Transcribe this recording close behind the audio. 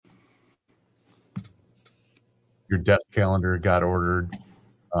your desk calendar got ordered,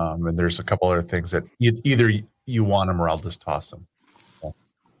 and there's a couple other things that either you want them or I'll just toss them.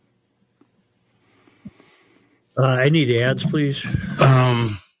 I need ads, please.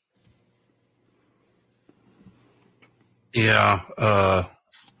 Yeah. I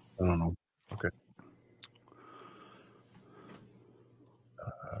don't know. Okay.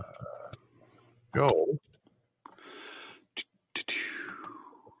 Go.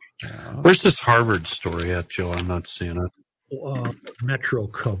 Where's this Harvard story at, Joe? I'm not seeing it. Metro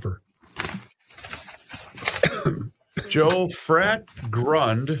cover. Joe Frat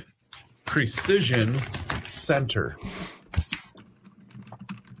Grund Precision Center.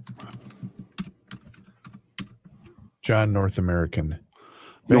 John North American.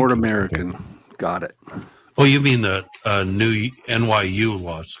 North American. Got it. Oh, you mean the new NYU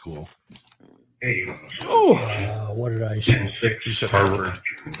law school? What did I say? You said Harvard.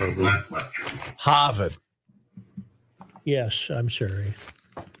 Harvard. Yes, I'm sorry.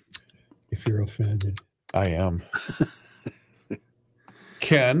 If you're offended. I am.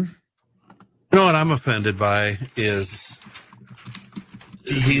 Ken. You know what I'm offended by is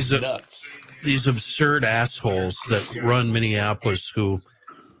nuts. These absurd assholes that run Minneapolis who,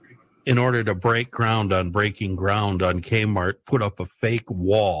 in order to break ground on breaking ground on Kmart, put up a fake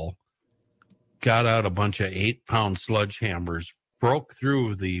wall, got out a bunch of 8-pound sledgehammers, broke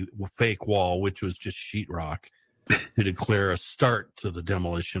through the fake wall, which was just sheetrock, to declare a start to the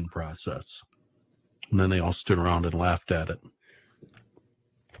demolition process. And then they all stood around and laughed at it.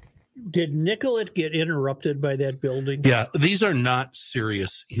 Did Nicollet get interrupted by that building? Yeah, these are not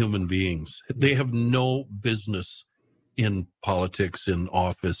serious human beings. They have no business in politics, in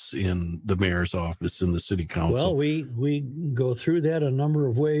office, in the mayor's office, in the city council. Well, we go through that a number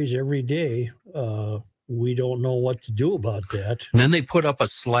of ways every day. We don't know what to do about that. And then they put up a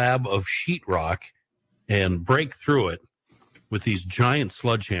slab of sheetrock and break through it with these giant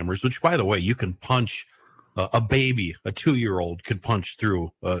sledgehammers, which, by the way, you can punch a baby, a 2-year-old could punch through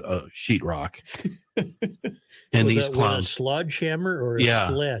a sheetrock. And these clowns. A sledgehammer or a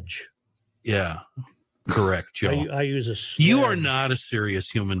sledge? Yeah, correct, Joe. I use a sledge. You are not a serious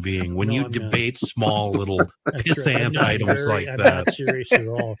human being when you debate small little pissant items like I'm that. Not serious at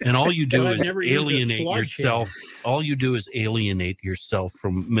all. And all you do is never used a alienate yourself. All you do is alienate yourself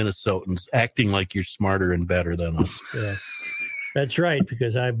from Minnesotans, acting like you're smarter and better than us. Yeah. That's right,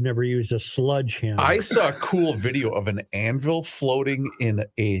 because I've never used a sledgehammer. I saw a cool video of an anvil floating in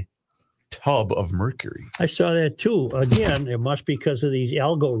a tub of mercury. I saw that too. Again, it must be because of these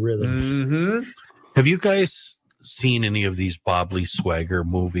algorithms. Mm-hmm. Have you guys seen any of these Bob Lee Swagger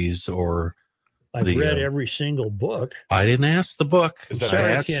movies or? I've read every single book. I didn't ask the book. I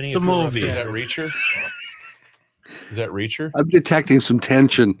asked the movie. Is that Reacher? Is that Reacher? I'm detecting some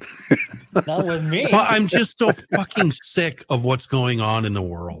tension. Not with me. Well, I'm just so fucking sick of what's going on in the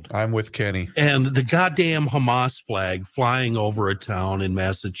world. I'm with Kenny. And the goddamn Hamas flag flying over a town in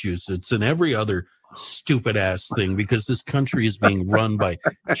Massachusetts and every other stupid ass thing, because this country is being run by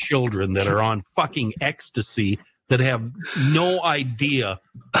children that are on fucking ecstasy that have no idea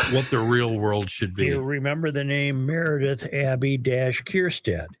what the real world should be. Do you remember the name Meredith Abby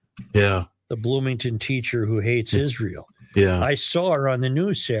Kierstead? Yeah. The Bloomington teacher who hates Israel. Yeah. I saw her on the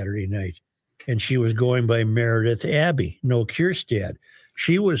news Saturday night, and she was going by Meredith Abby, no Kierstead.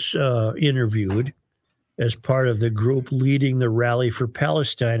 She was interviewed as part of the group leading the rally for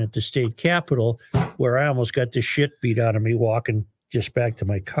Palestine at the state capitol, where I almost got the shit beat out of me walking just back to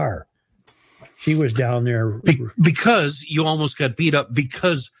my car. She was down there. Because you almost got beat up,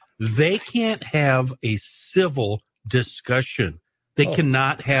 because they can't have a civil discussion. They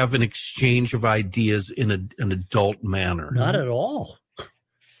cannot have an exchange of ideas in an adult manner. Not at all.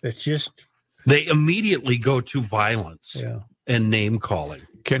 It's just... They immediately go to violence and name calling.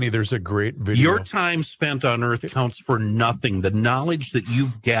 Kenny, there's a great video. Your time spent on Earth counts for nothing. The knowledge that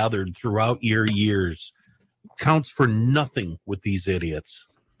you've gathered throughout your years counts for nothing with these idiots.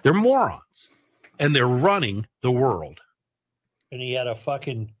 They're morons. And they're running the world. And he had a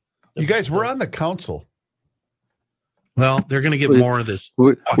fucking... You guys, we're on the council. Well, they're going to get more of this.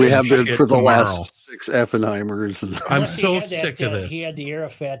 We have been for the tomorrow. last 6 Effenheimers. And I'm so sick of this. He had the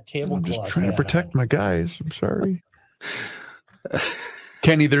Arafat tablecloth. I'm just trying to protect my guys. I'm sorry.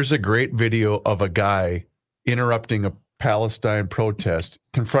 Kenny, there's a great video of a guy interrupting a Palestine protest,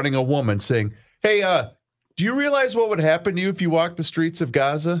 confronting a woman saying, hey, do you realize what would happen to you if you walked the streets of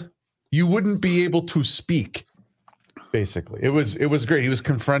Gaza? You wouldn't be able to speak. Basically, it was great. He was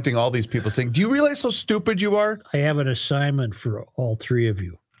confronting all these people, saying, "Do you realize how stupid you are?" I have an assignment for all three of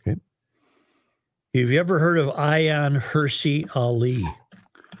you. Okay. Have you ever heard of Ayaan Hirsi Ali?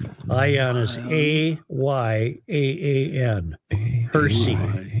 Ayan is Ayaan. Hersey.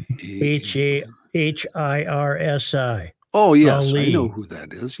 Hirsi. Oh, yes. Ali. I know who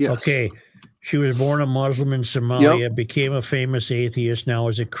that is. Yes. Okay. She was born a Muslim in Somalia, became a famous atheist, now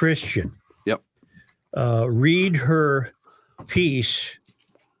is a Christian. Yep. Read her piece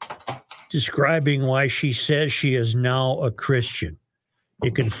describing why she says she is now a Christian.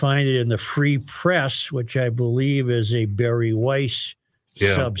 You can find it in the Free Press, which I believe is a Barry Weiss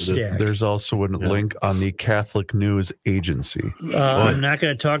Substack. There's also a link on the Catholic News Agency. I'm not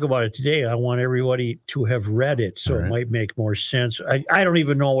going to talk about it today. I want everybody to have read it, so it might make more sense. I don't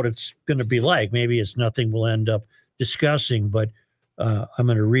even know what it's going to be like. Maybe it's nothing we'll end up discussing, but I'm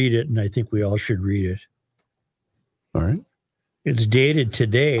going to read it, and I think we all should read it. All right. It's dated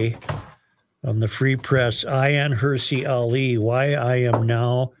today on the Free Press. Ayaan Hirsi Ali, why I am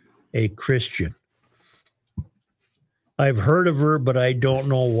now a Christian. I've heard of her, but I don't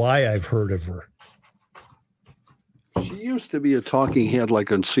know why I've heard of her. She used to be a talking head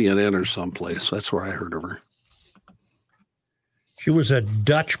like on CNN or someplace. That's where I heard of her. She was a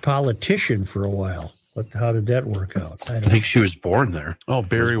Dutch politician for a while. But how did that work out? I think she was born there. Oh,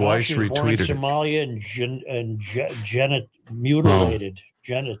 Barry Weiss she was born in retweeted it. Somalia and mutilated.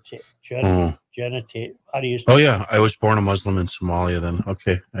 How do you say? Oh, yeah. I was born a Muslim in Somalia then.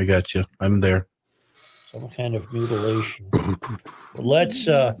 Okay. I got you. I'm there. Some kind of mutilation. But let's,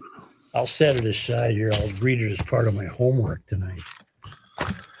 I'll set it aside here. I'll read it as part of my homework tonight.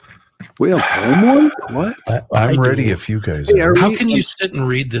 We have homework? What? I'm ready if you guys Hey, are. How can you sit and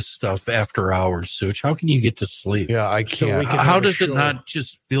read this stuff after hours, Such? How can you get to sleep? Yeah, I can't. How does it not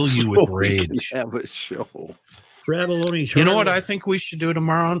just fill you with rage? Have a show. Fratelloni's You know what I think we should do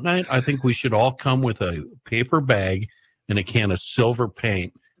tomorrow night? I think we should all come with a paper bag and a can of silver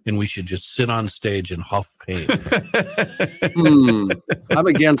paint, and we should just sit on stage and huff paint. I'm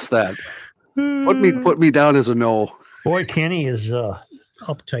against that. Put me down as a no. Boy, Kenny is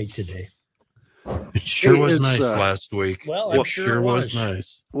uptight today. It sure was nice last week. Well, it sure was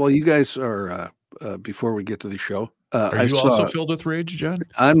nice. Well, you guys are, before we get to the show. Are you also filled with rage, John?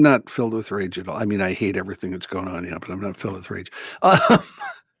 I'm not filled with rage at all. I mean, I hate everything that's going on here, but I'm not filled with rage.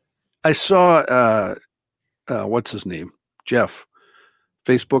 I saw, what's his name? Jeff.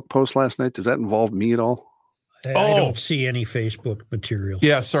 Facebook post last night. Does that involve me at all? I don't see any Facebook material.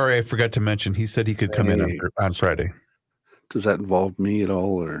 Yeah, sorry, I forgot to mention. He said he could come in on Friday. Does that involve me at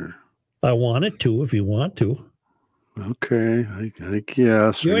all, or? I want it to, if you want to. Okay, I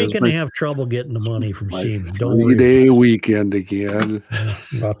guess. You ain't gonna have trouble getting the money from Seaman. Don't worry. 3-day weekend again.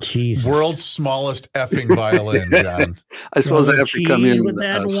 Oh, Jesus. World's smallest effing violin, John. I suppose I have to come in with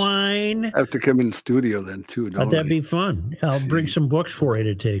that wine. I have to come in studio then too. That'd be fun. I'll bring some books for you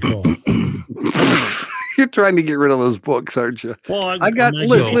to take home. You're trying to get rid of those books, aren't you? Well,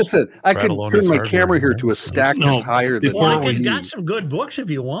 listen. I could turn my camera here to a stack that's higher than. Well, I got some good books if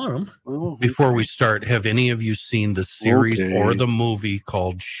you want them. Oh, before we start, have any of you seen the series or the movie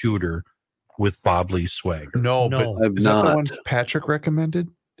called Shooter with Bob Lee Swagger? No, but I've is that not. the one Patrick recommended?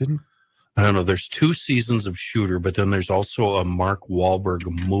 Didn't? I don't know. There's 2 seasons of Shooter, but then there's also a Mark Wahlberg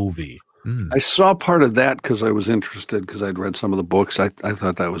movie. I saw part of that because I was interested because I'd read some of the books. I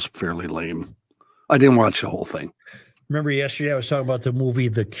thought that was fairly lame. I didn't watch the whole thing. Remember yesterday I was talking about the movie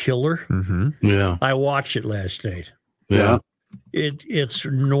The Killer? Mm-hmm. Yeah. I watched it last night. Yeah. It's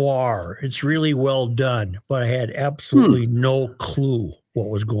noir. It's really well done, but I had absolutely no clue what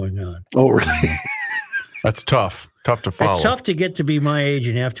was going on. Oh, really? That's tough. Tough to follow. It's tough to get to be my age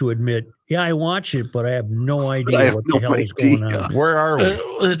and have to admit, yeah, I watch it, but I have no idea what the hell is going on. Where are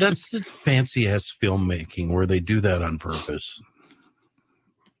we? That's the fancy ass filmmaking where they do that on purpose.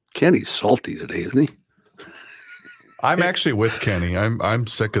 Kenny's salty today, isn't he? I'm actually with Kenny. I'm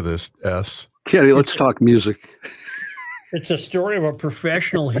sick of this S. Kenny, let's talk music. It's a story of a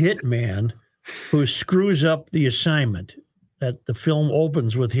professional hitman who screws up the assignment. That the film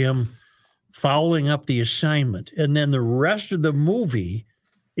opens with him fouling up the assignment. And then the rest of the movie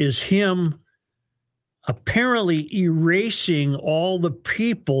is him apparently erasing all the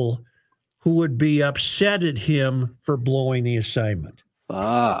people who would be upset at him for blowing the assignment.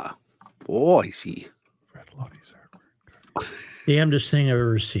 Ah, boy, see. Damnedest thing I've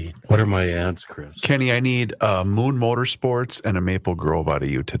ever seen. What are my ads, Chris? Kenny, I need Moon Motorsports and a Maple Grove out of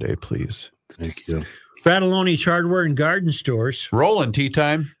you today, please. Thank you. Fratelloni's Hardware and Garden Stores. Rolling tea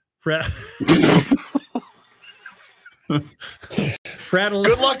time. Good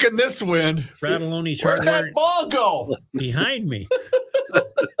luck in this wind. Fratelloni's Where'd Hardware. that ball go? Behind me.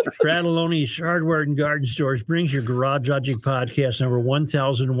 Fratelloni's Hardware and Garden Stores brings your Garage Logic podcast number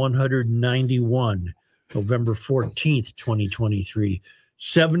 1191, November 14th, 2023.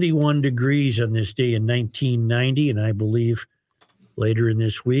 71 degrees on this day in 1990, and I believe later in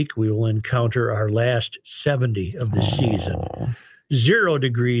this week we will encounter our last 70 of the season. 0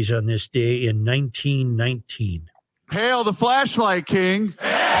 degrees on this day in 1919. Hail the flashlight king.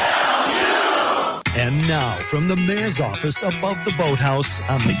 And now, from the mayor's office above the boathouse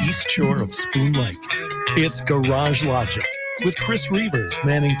on the east shore of Spoon Lake, it's Garage Logic with Chris Reavers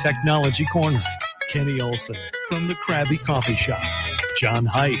manning Technology Corner, Kenny Olson from the Krabby Coffee Shop, John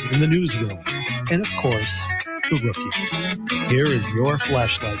Haidt in the newsroom, and of course, the Rookie. Here is your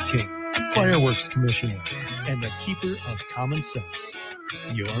flashlight king, fireworks commissioner, and the keeper of common sense,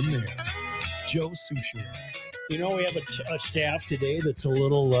 your mayor, Joe Souchere. You know, we have a staff today that's a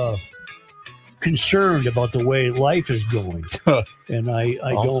little concerned about the way life is going. And I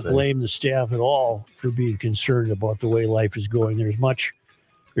don't blame the staff at all for being concerned about the way life is going. There's much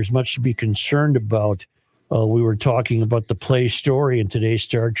to be concerned about. We were talking about the Play story in today's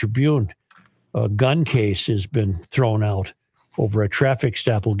Star Tribune. A gun case has been thrown out over a traffic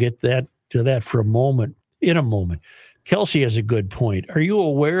stop. We'll get to that for a moment. Kelsey has a good point. Are you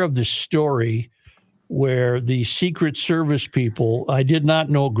aware of the story where the Secret Service people, I did not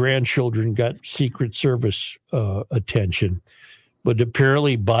know grandchildren got Secret Service attention, but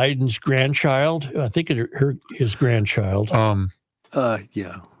apparently Biden's grandchild, I think his grandchild.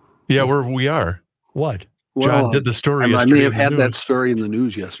 Yeah, we are. What? John did the story. I may have had that story in the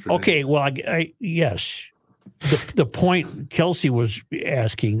news yesterday. Okay, well, yes. The point Kelsey was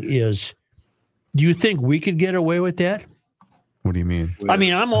asking is, do you think we could get away with that? What do you mean? I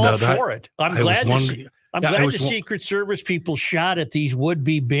mean, I'm all for it. I'm glad the was Secret Service people shot at these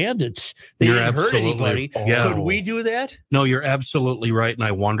would-be bandits. They You're didn't hurt absolutely- anybody. yeah. Could we do that? No, you're absolutely right. And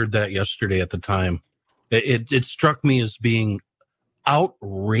I wondered that yesterday at the time. It struck me as being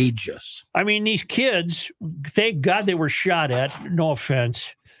outrageous. I mean, these kids, thank God they were shot at. No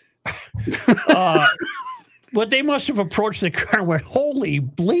offense. But they must have approached the car and went, holy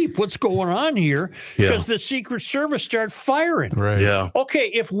bleep, what's going on here? Because the Secret Service started firing. Right. Yeah. Okay,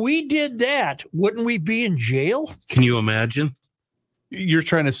 if we did that, wouldn't we be in jail? Can you imagine? You're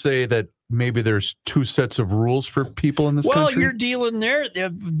trying to say that maybe there's two sets of rules for people in this country? Well, you're dealing there.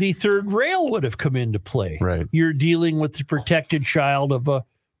 The third rail would have come into play. Right. You're dealing with the protected child of a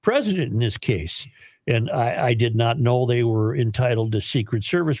president in this case. And I did not know they were entitled to Secret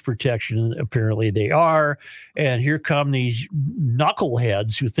Service protection. Apparently they are. And here come these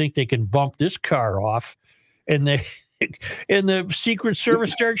knuckleheads who think they can bump this car off, and the Secret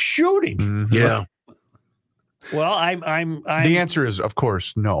Service starts shooting. Mhm. Yeah. Well, I'm The answer is, of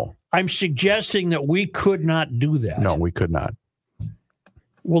course, no. I'm suggesting that we could not do that. No, we could not.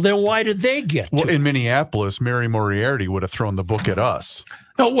 Well, then why did they get Well, to? in Minneapolis, Mary Moriarty would have thrown the book at us.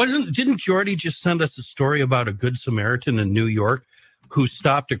 No, didn't Jordy just send us a story about a good Samaritan in New York who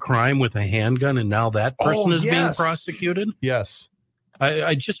stopped a crime with a handgun, and now that person is being prosecuted? Yes.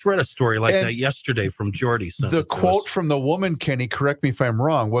 I just read a story like And that yesterday from Jordy. The quote from the woman, Kenny, correct me if I'm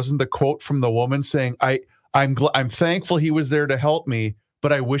wrong, wasn't the quote from the woman saying, I'm thankful he was there to help me,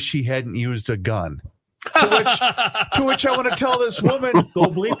 but I wish he hadn't used a gun. To which I want to tell this woman, Go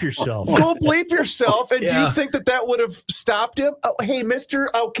bleep yourself. go bleep yourself. And do Yeah. you think that would have stopped him? Oh, hey, mister,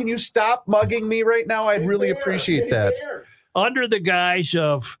 can you stop mugging me right now? I'd really appreciate that. Under the guise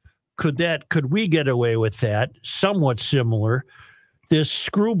of could we get away with that? Somewhat similar. This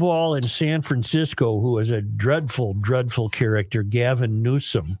screwball in San Francisco, who is a dreadful, dreadful character, Gavin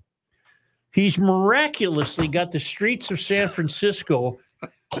Newsom, he's miraculously got the streets of San Francisco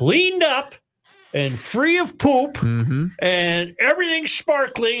cleaned up and free of poop, Mm-hmm. and everything's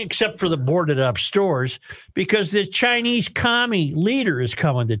sparkling except for the boarded up stores, because the Chinese commie leader is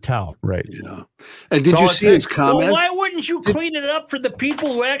coming to town. Right. Yeah. And did That's you all it see his takes. Well, comment? why wouldn't you clean it up for the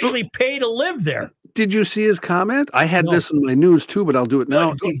people who actually pay to live there? Did you see his comment? I had No. this in my news too, but I'll do it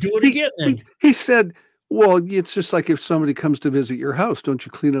now. Go do it again then. He said, well, it's just like if somebody comes to visit your house, don't you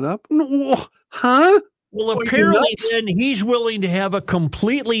clean it up? No, huh? Well, you apparently nuts? then he's willing to have a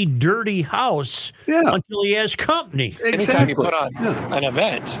completely dirty house Yeah, until he has company. Anytime you exactly. put on Yeah. an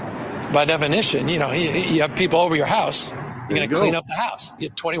event, by definition, you have people over your house. You're There going you to go. clean up the house. You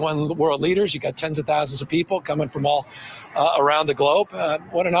have 21 world leaders. You got tens of thousands of people coming from all around the globe.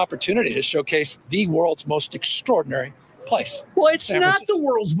 What an opportunity to showcase the world's most extraordinary place. Well, it's San not Francisco. the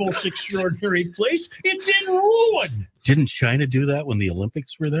world's most extraordinary place. It's in ruin. Didn't China do that when the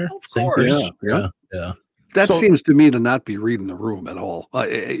Olympics were there? Of Same course. thing? Yeah. That So- seems to me to not be reading the room at all.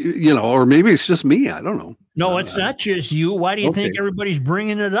 Or maybe it's just me. I don't know. No, it's not just you. Why do you think Okay. everybody's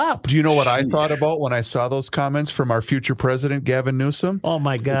bringing it up? Do you know what I thought about when I saw those comments from our future president, Gavin Newsom? Oh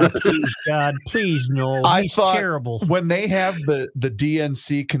my God! Please, God, please, no. I He's thought terrible. when they have the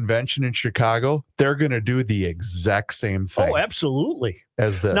DNC convention in Chicago, they're going to do the exact same thing Oh, absolutely.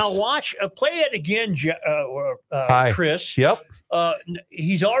 as this. Now watch, play it again, Hi. Chris. Yep.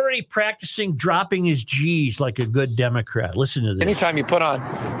 He's already practicing dropping his G's like a good Democrat. Listen to this. Anytime you put on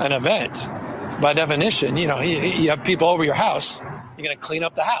an event, by definition, you have people over your house. You're going to clean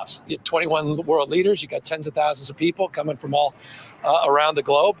up the house. You have 21 world leaders. You got tens of thousands of people coming from all around the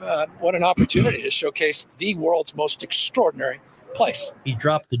globe. What an opportunity to showcase the world's most extraordinary place. He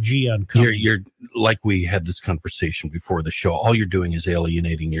dropped the G on Cummings. You're like we had this conversation before the show. All you're doing is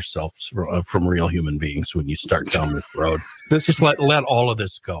alienating yourself from real human beings when you start down this road. Just let all of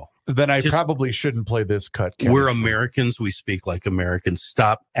this go. Then I Just- probably shouldn't play this cut. Ken. We're Americans. We speak like Americans.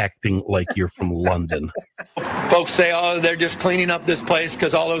 Stop acting like you're from London. Folks say, oh, they're just cleaning up this place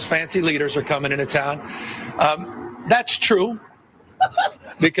because all those fancy leaders are coming into town. That's true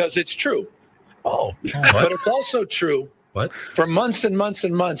because it's true. Oh, But it's also true What? for months and months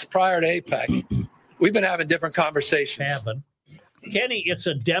and months prior to APEC. We've been having different conversations. Having. Kenny, it's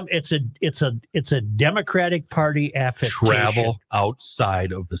a Democratic Party affectation. Travel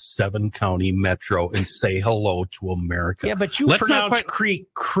outside of the 7-county metro and say hello to America. Yeah, but you Let's not pronounce fight-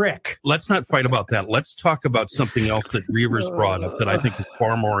 crick. Let's not fight about that. Let's talk about something else that Reavers brought up that I think is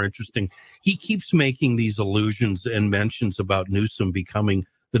far more interesting. He keeps making these allusions and mentions about Newsom becoming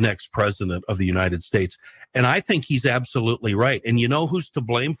the next president of the United States. And I think he's absolutely right. And you know who's to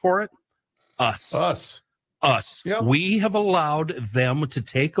blame for it? Us. Us. Yep. We have allowed them to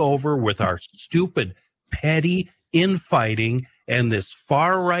take over with our stupid, petty infighting and this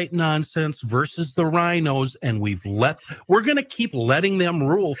far right nonsense versus the rhinos. And we're going to keep letting them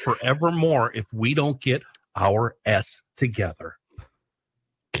rule forevermore if we don't get our S together.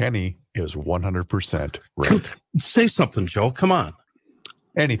 Kenny is 100% right. Say something, Joe. Come on.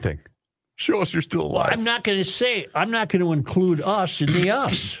 Anything. Show us you're still alive. I'm not going to include us in the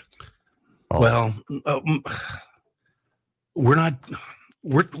us. Oh. Well, we're not.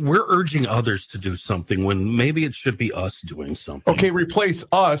 We're urging others to do something when maybe it should be us doing something. Okay, replace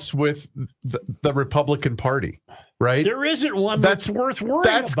us with the Republican Party, right? There isn't one that's worth worrying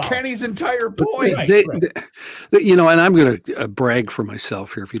That's about. Kenny's entire point. Right. And I'm going to brag for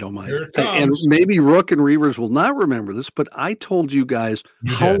myself here, if you don't mind. Here it And comes. maybe Rook and Reavers will not remember this, but I told you guys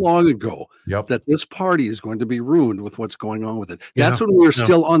You how did. long ago Yep. that this party is going to be ruined with what's going on with it. Yeah. That's when we were Yeah.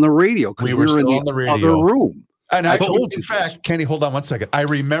 still on the radio because We we were were in still the, on the other radio. room. And I told told you in this. fact, Kenny, hold on one second. I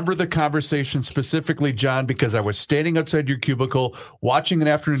remember the conversation specifically, John, because I was standing outside your cubicle watching an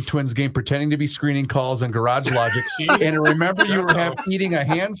afternoon Twins game, pretending to be screening calls on Garage Logic. And I remember you were eating a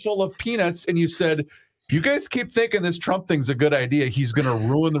handful of peanuts, and you said, "You guys keep thinking this Trump thing's a good idea. He's going to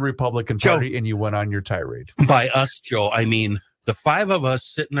ruin the Republican Joe. Party," and you went on your tirade. By us, Joe, I mean the five of us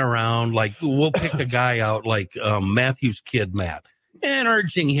sitting around, like we'll pick a guy out like Matthew's kid, Matt, and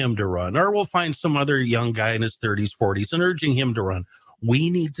urging him to run, or we'll find some other young guy in his 30s, 40s, and urging him to run.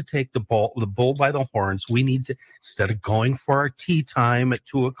 We need to take the bull by the horns. We need to, instead of going for our tea time at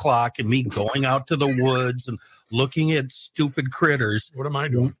 2:00 and me going out to the woods and looking at stupid critters, What am I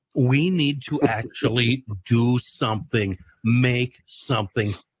doing? we need to actually do something, make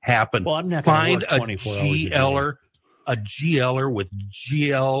something happen. Well, I'm not gonna Find work a 24 hours a day. GLer with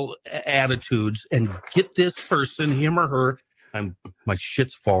GL attitudes and get this person, him or her. My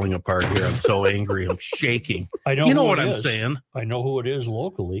shit's falling apart here. I'm so angry. I'm shaking. I know You know who what it I'm is. saying? I know who it is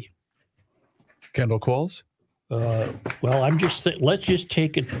locally. Kendall Qualls? Well, I'm just let's just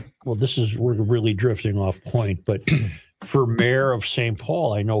take it. Well, we're really drifting off point, but for mayor of St.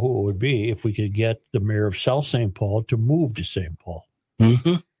 Paul, I know who it would be if we could get the mayor of South St. Paul to move to St. Paul.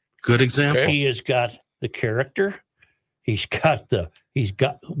 Mm-hmm. Good example. He has got the character. He's got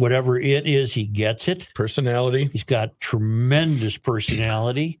whatever it is. He gets it. Personality. He's got tremendous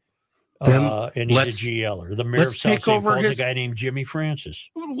personality. Then And he's let's- a GLer. The mayor of let's South take St. over Paul is his- a guy named Jimmy Francis.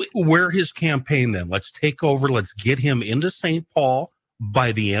 Where his campaign then? Let's take over. Let's get him into St. Paul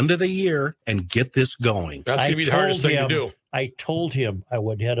by the end of the year and get this going. That's going to be the hardest thing to do. I told him I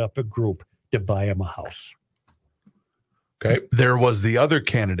would head up a group to buy him a house. Okay. There was the other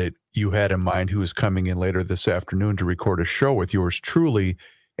candidate you had in mind who was coming in later this afternoon to record a show with yours truly.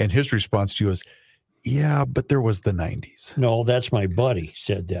 And his response to you was, "Yeah, but there was the 90s. No, that's my buddy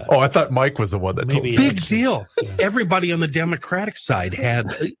said that. Oh, I thought Mike was the one that told Maybe you. Big deal. Yeah. Everybody on the Democratic side had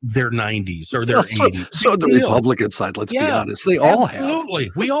their 90s or their So, 80s. so the Big deal. Republican side, let's be Yeah, honest, they all have. Absolutely.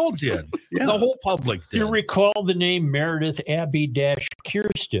 We all did. Yeah. The whole public did. You recall the name Meredith Abby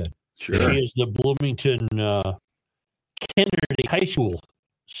Kierstead. She is the Bloomington Kennedy High School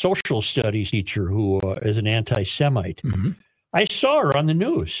social studies teacher who is an anti-Semite. Mm-hmm. I saw her on the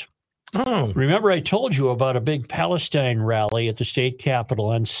news. Oh, Remember I told you about a big Palestine rally at the state capitol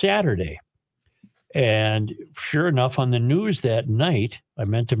on Saturday. And sure enough, on the news that night, I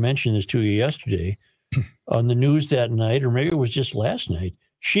meant to mention this to you yesterday, on the news that night, or maybe it was just last night,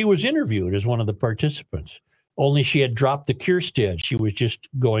 she was interviewed as one of the participants. Only she had dropped the Kierstead. She was just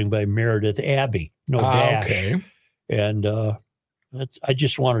going by Meredith Abbey, no dash. okay. And I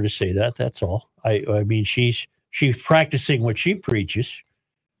just wanted to say that. That's all. I mean, she's practicing what she preaches.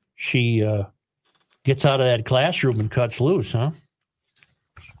 She gets out of that classroom and cuts loose, huh?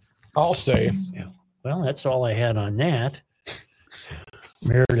 I'll say. Yeah. Well, that's all I had on that.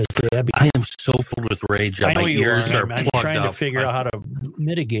 Meredith Abbey. I am so filled with rage. I know My you ears are. are I'm plugged trying to up. figure out how to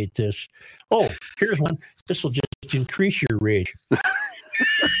mitigate this. Oh, here's one. This will just increase your rage.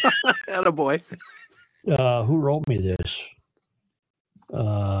 Attaboy. Who wrote me this?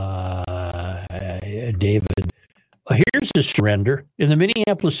 David. Here's the surrender. In the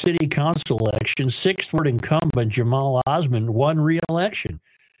Minneapolis City Council election, sixth ward incumbent Jamal Osman won re-election,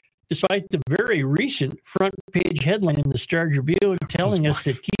 despite the very recent front page headline in the Star Tribune telling us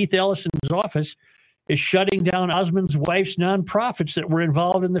that Keith Ellison's office is shutting down Osman's wife's nonprofits that were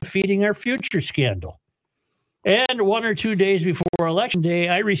involved in the Feeding Our Future scandal. And 1 or 2 days before Election Day,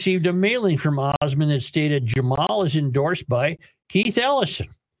 I received a mailing from Osman that stated Jamal is endorsed by Keith Ellison.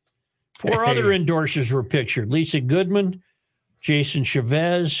 Four other endorsers were pictured: Lisa Goodman, Jason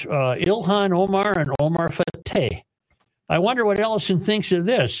Chavez, Ilhan Omar, and Omar Fateh. I wonder what Ellison thinks of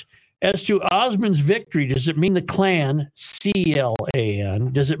this. As to Osman's victory, does it mean the Klan,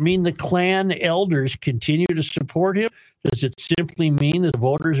 C-L-A-N, does it mean the Klan elders continue to support him? Does it simply mean that the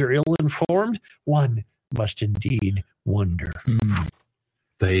voters are ill-informed? One must indeed wonder.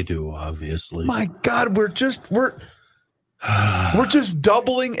 They do, obviously. My God, we're just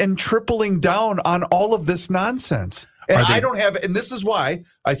doubling and tripling down on all of this nonsense. And I don't have, and this is why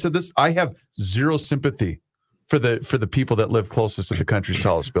I said this, I have zero sympathy for the people that live closest to the country's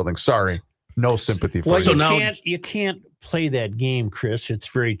tallest building. Sorry. No sympathy for Well, you. you can't play that game, Chris. It's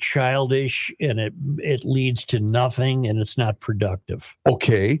very childish and it leads to nothing and it's not productive.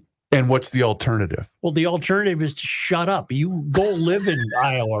 Okay. And what's the alternative? Well, the alternative is to shut up. You go live in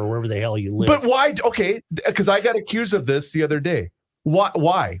Iowa or wherever the hell you live. But why? Okay. Because I got accused of this the other day.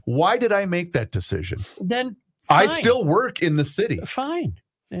 Why? Why did I make that decision? Then I fine. still work in the city. Fine.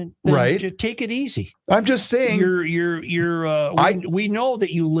 And then Right. take it easy. I'm just saying. We know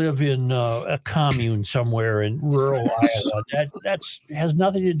that you live in a commune somewhere in rural Iowa. That's has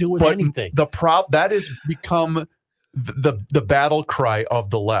nothing to do with anything. That has become the battle cry of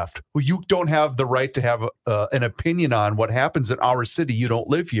the left. Well, you don't have the right to have an opinion on what happens in our city. You don't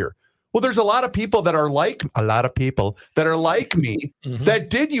live here. Well, there's a lot of people that are like me that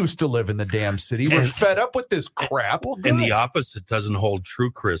did used to live in the damn city. We're fed up with this crap. And the opposite doesn't hold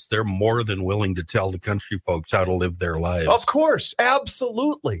true, Chris. They're more than willing to tell the country folks how to live their lives. Of course,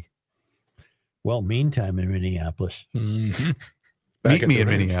 absolutely. Well, meantime in Minneapolis. Mm-hmm. Meet me in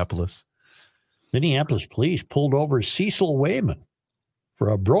Minneapolis. Minneapolis police pulled over Cecil Wayman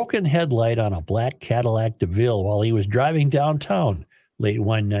for a broken headlight on a black Cadillac DeVille while he was driving downtown late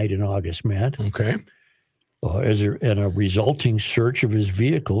one night in August, Matt. Okay. And a resulting search of his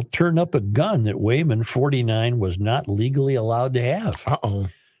vehicle turned up a gun that Wayman, 49, was not legally allowed to have. Uh-oh.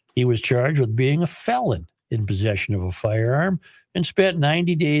 He was charged with being a felon in possession of a firearm and spent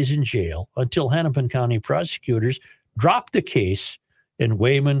 90 days in jail until Hennepin County prosecutors dropped the case and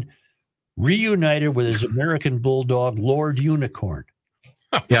Wayman reunited with his American bulldog, Lord Unicorn.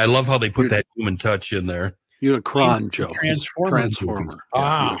 Yeah, I love how they put that human touch in there. Unicron, Joe. Transformer.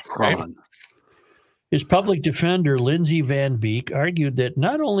 Unicron. His public defender, Lindsay Van Beek, argued that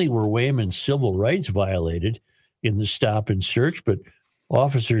not only were Wayman's civil rights violated in the stop and search, but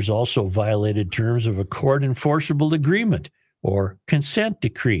officers also violated terms of a court enforceable agreement or consent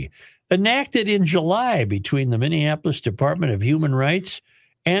decree enacted in July between the Minneapolis Department of Human Rights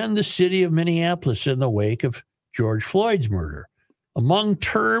and the city of Minneapolis in the wake of George Floyd's murder. Among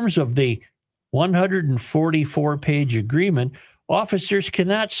terms of the 144-page agreement, officers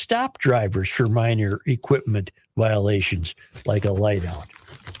cannot stop drivers for minor equipment violations like a light out.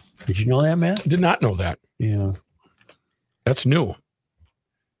 Did you know that, Matt? Did not know that. Yeah. That's new.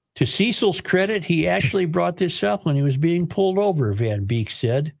 To Cecil's credit, he actually brought this up when he was being pulled over, Van Beek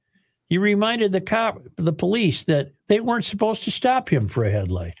said. He reminded the police that they weren't supposed to stop him for a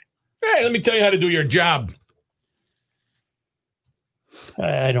headlight. Hey, let me tell you how to do your job.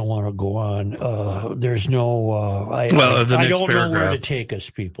 I don't want to go on. There's no. The I next don't know where paragraph- to take us,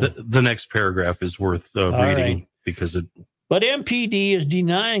 people. The next paragraph is worth reading right. because it. But MPD is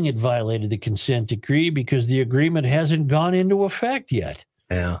denying it violated the consent decree because the agreement hasn't gone into effect yet.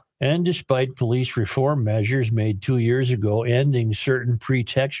 Yeah. And despite police reform measures made 2 years ago ending certain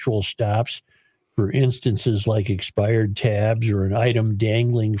pretextual stops for instances like expired tabs or an item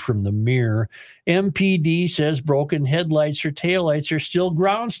dangling from the mirror, MPD says broken headlights or taillights are still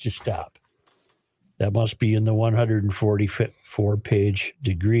grounds to stop. That must be in the 144-page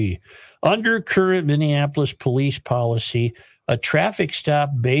degree. Under current Minneapolis police policy, a traffic stop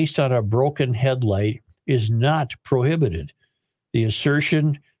based on a broken headlight is not prohibited. The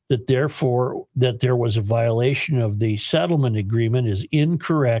assertion that therefore that there was a violation of the settlement agreement is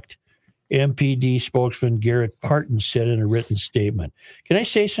incorrect, MPD spokesman Garrett Parton said in a written statement. Can I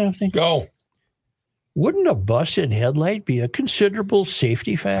say something? Go. Wouldn't a busted headlight be a considerable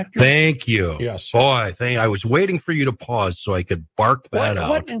safety factor? Thank you. Yes. Boy, I was waiting for you to pause so I could bark that out.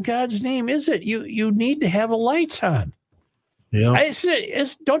 What in God's name is it? You need to have a lights on. Yeah.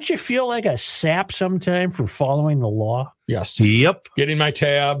 Don't you feel like a sap sometime for following the law? Yes. Yep. Getting my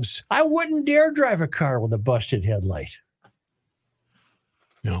tabs. I wouldn't dare drive a car with a busted headlight.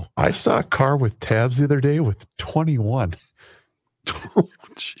 No. I saw a car with tabs the other day with 21.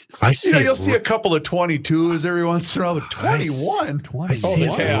 I see You'll it see a couple of 22s every once in a while, but 21. I see Oh, the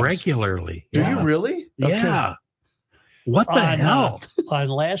it tabs. regularly. Do Yeah. you really? Yeah. What the hell? On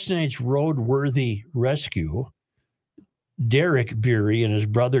last night's roadworthy rescue, Derek Beery and his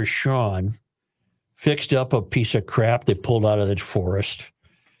brother Sean fixed up a piece of crap they pulled out of the forest,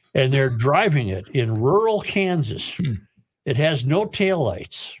 and they're driving it in rural Kansas. It has no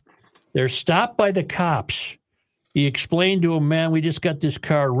taillights. They're stopped by the cops. He explained to him, man, we just got this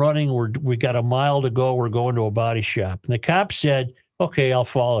car running. We got a mile to go. We're going to a body shop. And the cop said, okay, I'll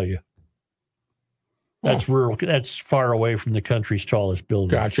follow you. That's rural. That's far away from the country's tallest building.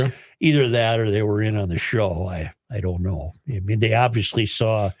 Gotcha. Either that or they were in on the show. I don't know. I mean, they obviously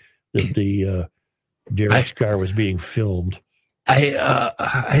saw that the Derek's car was being filmed. I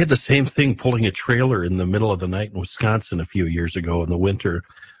had the same thing pulling a trailer in the middle of the night in Wisconsin a few years ago in the winter.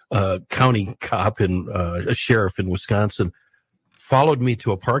 County cop and a sheriff in Wisconsin followed me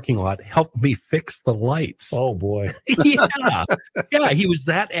to a parking lot, helped me fix the lights. Oh, boy. Yeah. He was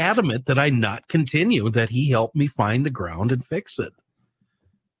that adamant that I not continue, that he helped me find the ground and fix it.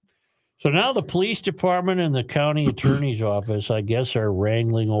 So now the police department and the county attorney's office, I guess, are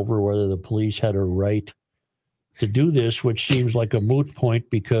wrangling over whether the police had a right to do this, which seems like a moot point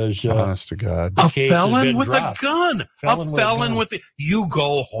because Honest to God. A case has felon been with dropped. a gun. Felon A with a felon gun. with you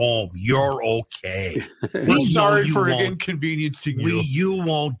go home. You're okay. We're know sorry you for won't. inconveniencing you. You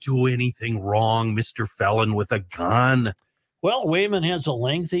won't do anything wrong, Mr. Felon with a gun. well, Wayman has a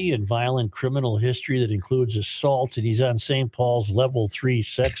lengthy and violent criminal history that includes assault, and he's on St. Paul's level 3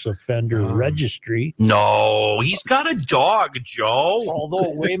 sex offender registry. No, he's got a dog, Joe.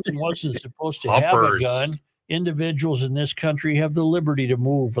 Although Wayman wasn't supposed to have a Uppers. gun, individuals in this country have the liberty to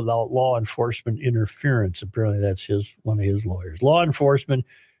move without law enforcement interference. Apparently, that's one of his lawyers. Law enforcement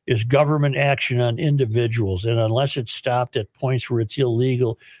is government action on individuals, and unless it's stopped at points where it's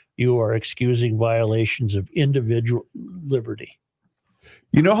illegal, you are excusing violations of individual liberty.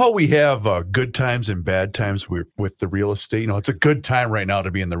 You know how we have good times and bad times with the real estate? You know, it's a good time right now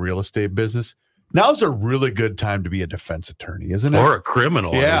to be in the real estate business. Now's a really good time to be a defense attorney, isn't it? Or a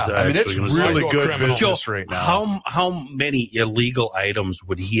criminal. Yeah, was I mean, it's actually gonna say. really Go good criminal. business Joe, right now. How many illegal items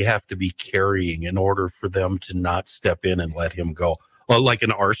would he have to be carrying in order for them to not step in and let him go? Well, like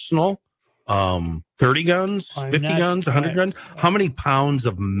an arsenal, 30 guns, I'm 50 not- guns, 100 guns? How many pounds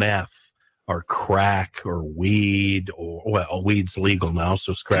of meth or crack or weed? Or well, weed's legal now,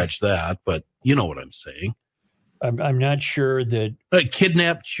 so scratch that. But you know what I'm saying. I'm not sure that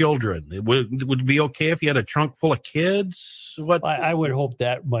Kidnapped children. Would it be okay if you had a trunk full of kids? What? I would hope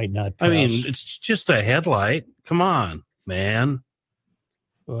that might not pass. I mean, it's just a headlight. Come on, man.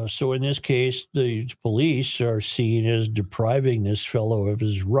 So in this case, the police are seen as depriving this fellow of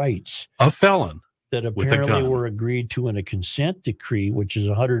his rights A felon. that With a apparently gun. were agreed to in a consent decree, which is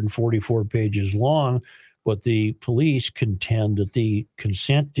 144 pages long. But the police contend that the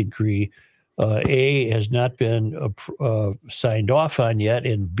consent decree, A, has not been signed off on yet,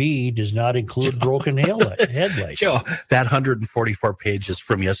 and B, does not include broken headlights. Joe, that 144 pages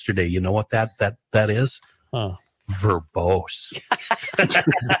from yesterday, you know what that is? Huh. Verbose.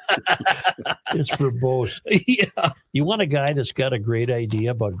 It's verbose. Yeah. You want a guy that's got a great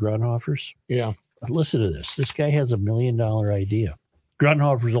idea about Grunhofer's? Yeah. Listen to this. This guy has $1 million idea.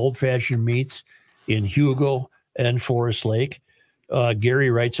 Grunhofer's old-fashioned meats in Hugo and Forest Lake. Gary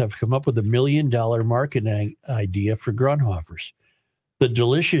writes, I've come up with $1 million marketing idea for Grunhoffers. The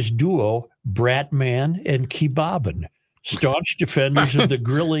delicious duo, Bratman and Kebabin, staunch defenders of the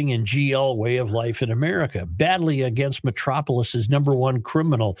grilling and GL way of life in America, battling against Metropolis's #1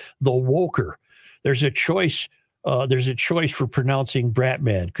 criminal, the Woker. There's a choice for pronouncing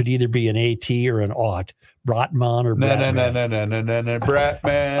Bratman. Could either be an AT or an aught. Bratman or Bratman. No,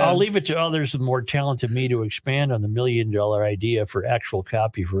 Bratman. I'll leave it to others more talented than me to expand on the $1 million idea for actual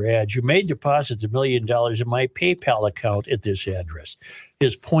copy for ads. You may deposit the $1 million in my PayPal account at this address.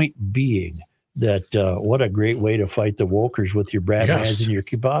 His point being that what a great way to fight the Wokers with your Bratmans and your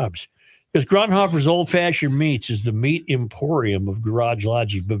kebabs. Because Grunhofer's Old Fashioned Meats is the meat emporium of Garage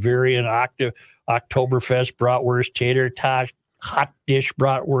Logic. Bavarian Oktoberfest bratwurst, tater tot, hot dish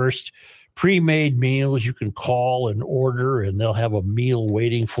bratwurst, pre-made meals you can call and order, and they'll have a meal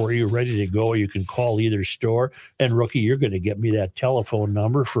waiting for you, ready to go. You can call either store. And, Rookie, you're going to get me that telephone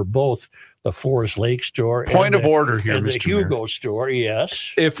number for both the Forest Lake store Point of order here, and the Mr. Hugo Mayor. store,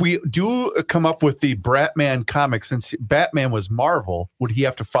 yes. If we do come up with the Bratman comic, since Batman was Marvel, would he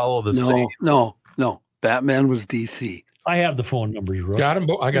have to follow the same? No. Batman was DC. I have the phone numbers, Rookie. Got them.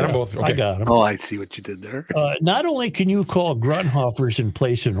 I got them both. Okay. I got them. Oh, I see what you did there. Not only can you call Grunhoffers and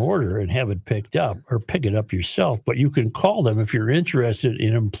place an order and have it picked up or pick it up yourself, but you can call them if you're interested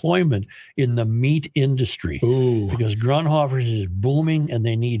in employment in the meat industry. Ooh. Because Grunhoffers is booming and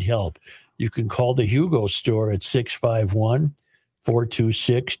they need help. You can call the Hugo store at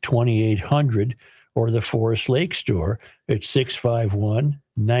 651-426-2800 or the Forest Lake store at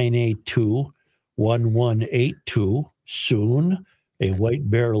 651-982-1182. Soon, a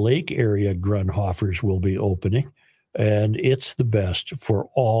White Bear Lake area Grunhoffers will be opening, and it's the best for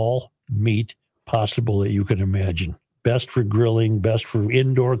all meat possible that you can imagine. Best for grilling, best for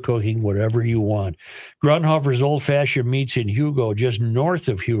indoor cooking, whatever you want. Grunhofer's Old Fashioned Meats in Hugo, just north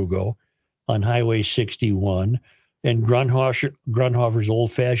of Hugo on Highway 61, and Grunhofer's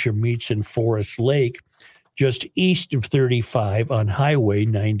Old Fashioned Meats in Forest Lake, just east of 35 on Highway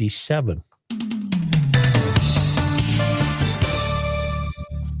 97.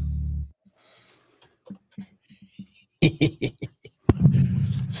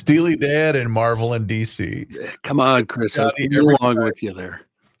 Steely Dad and Marvel and DC. Yeah, come on, Chris. I was Johnny, moving every along with you there.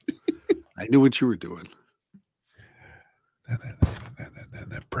 I knew what you were doing.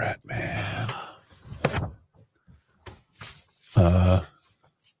 Bratman.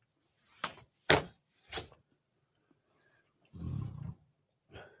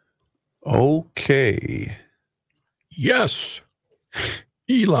 Okay. Yes.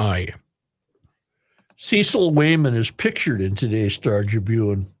 Eli. Cecil Wayman is pictured in today's Star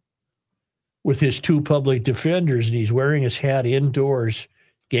Tribune with his two public defenders, and he's wearing his hat indoors,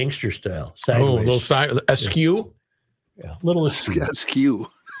 gangster style, sideways. Oh, little side SQ. Yeah, little askew. Askew.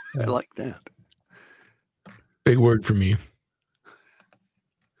 I Yeah. like that. Big word for me.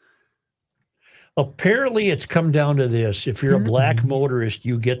 Apparently, it's come down to this. If you're a black motorist,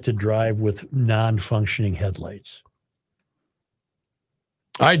 you get to drive with non-functioning headlights.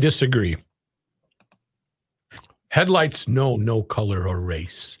 I disagree. Headlights know no color or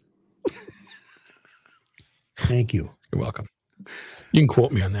race. Thank you. You're welcome. You can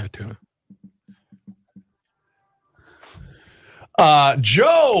quote me on that too.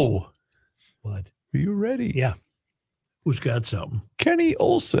 Joe, What? are you ready? Yeah. Who's got something? Kenny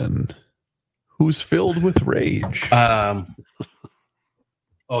Olson, who's filled with rage. Oh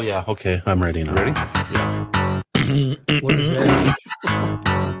yeah, okay, I'm ready now. Ready? What is that?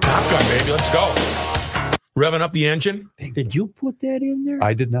 Top Gun, baby. Let's go. Revving up the engine. Did you put that in there?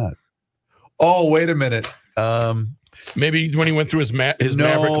 I did not. Oh, wait a minute. Maybe when he went through his Maverick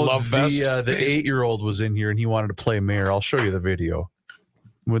love fest. The 8-year-old was in here and he wanted to play mayor. I'll show you the video.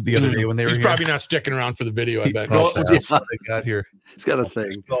 With the other day when they were He's here. probably not sticking around for the video, I bet. Oh, that's what they got here. He's got a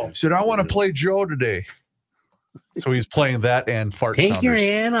thing. He said, I want to play Joe today. So he's playing that and fart sounders.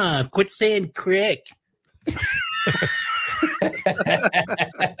 hand off. Quit saying crick.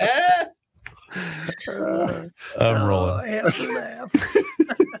 I'm rolling. I have to laugh.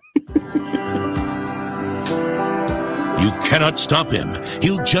 You cannot stop him.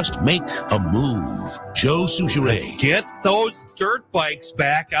 He'll just make a move. Joe Soucheray. Get those dirt bikes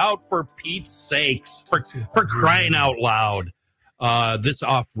back out for Pete's sakes. For crying out loud. This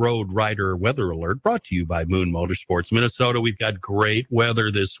off-road rider weather alert brought to you by Moon Motorsports. Minnesota, we've got great weather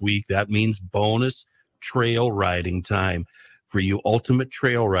this week. That means bonus trail riding time. For you ultimate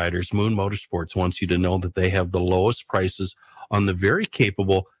trail riders, Moon Motorsports wants you to know that they have the lowest prices on the very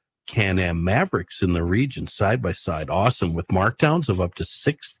capable Can-Am Mavericks in the region, side by side. Awesome, with markdowns of up to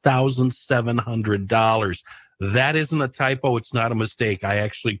 $6,700. That isn't a typo. It's not a mistake. I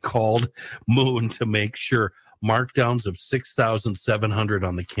actually called Moon to make sure. Markdowns of $6,700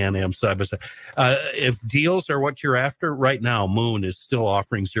 on the Can-Am side by side. If deals are what you're after right now, Moon is still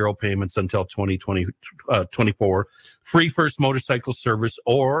offering 0 payments until 2024. Free first motorcycle service,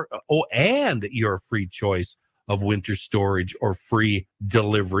 and your free choice of winter storage or free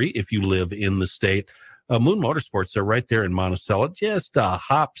delivery if you live in the state. Moon Motorsports are right there in Monticello, just a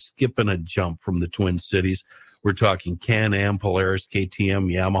hop, skip, and a jump from the Twin Cities. We're talking Can-Am, Polaris,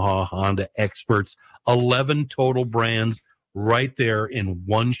 KTM, Yamaha, Honda, experts, 11 total brands right there in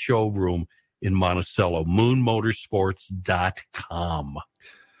one showroom in Monticello, moonmotorsports.com.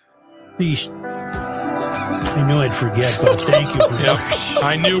 I knew I'd forget, but thank you for that.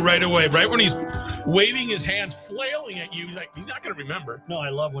 I knew right away. Right when he's waving his hands, flailing at you, like he's not going to remember. No, I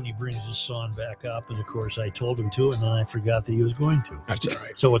love when he brings his son back up, and of course I told him to, and then I forgot that he was going to. That's all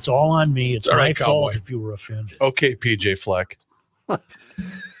right. So it's all on me. It's all my right, fault cowboy. if you were offended. Okay, PJ Fleck.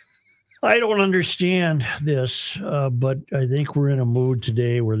 I don't understand this, but I think we're in a mood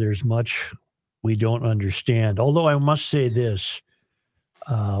today where there's much we don't understand. Although I must say this,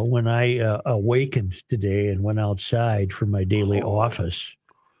 when I awakened today and went outside for my daily office,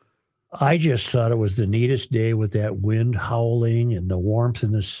 I just thought it was the neatest day with that wind howling and the warmth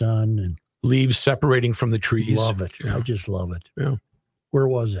in the sun and Leaves separating from the trees. love it. Yeah. I just love it. Yeah. Where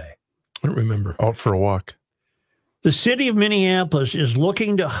was I? I don't remember. Out for a walk. The city of Minneapolis is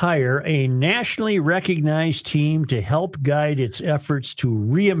looking to hire a nationally recognized team to help guide its efforts to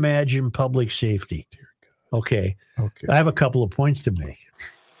reimagine public safety. Okay. I have a couple of points to make.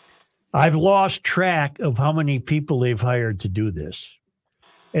 I've lost track of how many people they've hired to do this.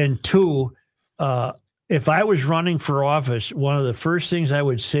 And two, if I was running for office, one of the first things I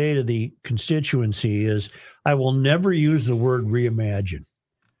would say to the constituency is, I will never use the word reimagine.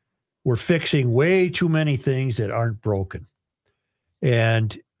 We're fixing way too many things that aren't broken.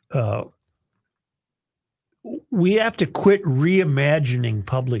 And we have to quit reimagining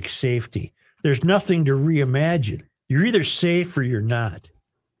public safety. There's nothing to reimagine. You're either safe or you're not.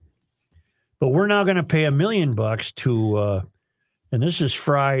 But we're now going to pay $1 million to, and this is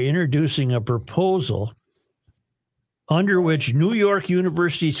Fry introducing a proposal under which New York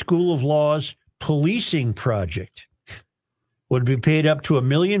University School of Law's policing project would be paid up to $1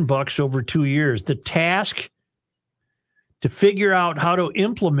 million over 2 years. The task to figure out how to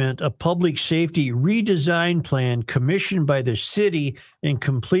implement a public safety redesign plan commissioned by the city and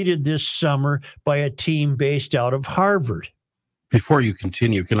completed this summer by a team based out of Harvard. Before you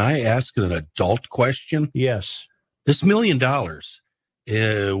continue, can I ask an adult question? Yes. This $1 million,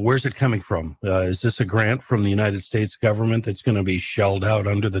 where's it coming from? Is this a grant from the United States government that's going to be shelled out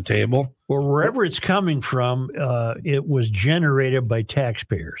under the table? Well, wherever it's coming from, it was generated by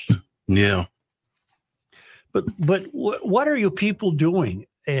taxpayers. Yeah. But what are you people doing?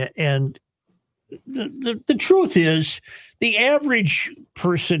 And the truth is, the average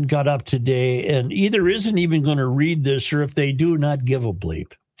person got up today and either isn't even going to read this, or if they do, not give a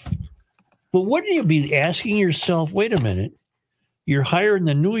bleep. But wouldn't you be asking yourself, wait a minute, you're hiring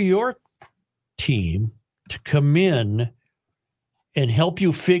the New York team to come in and help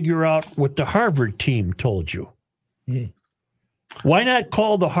you figure out what the Harvard team told you? Why not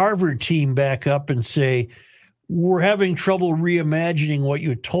call the Harvard team back up and say, we're having trouble reimagining what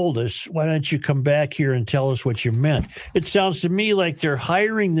you told us. Why don't you come back here and tell us what you meant? It sounds to me like they're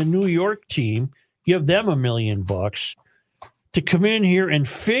hiring the New York team, give them $1 million to come in here and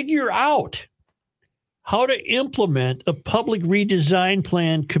figure out how to implement a public redesign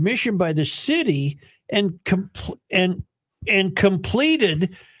plan commissioned by the city and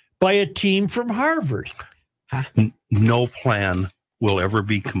completed by a team from Harvard. No plan will ever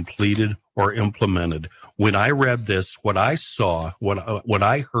be completed or implemented. When I read this, what I saw, what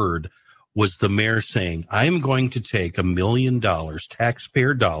I heard was the mayor saying, I'm going to take $1 million,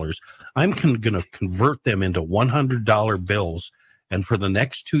 taxpayer dollars. I'm going to convert them into $100 bills. And for the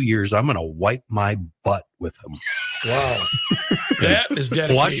next 2 years, I'm going to wipe my butt with them. Wow. That is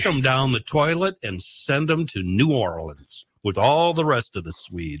dedication. Flush them down the toilet and send them to New Orleans with all the rest of the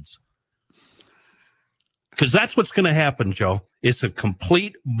Swedes. Because that's what's going to happen, Joe. It's a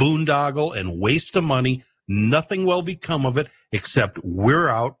complete boondoggle and waste of money. Nothing will become of it except we're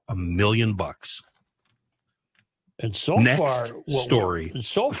out $1 million. And so Next story.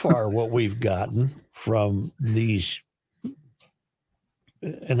 So far, what we've gotten from these,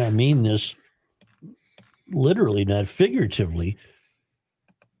 and I mean this literally, not figuratively,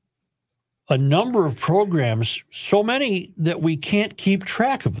 a number of programs, so many that we can't keep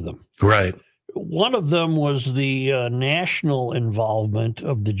track of them. Right. One of them was the national involvement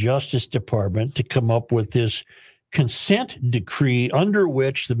of the Justice Department to come up with this consent decree under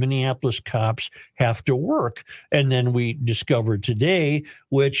which the Minneapolis cops have to work. And then we discovered today,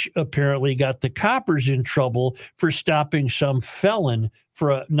 which apparently got the coppers in trouble for stopping some felon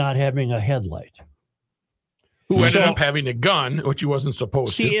for not having a headlight. Who ended up having a gun, which he wasn't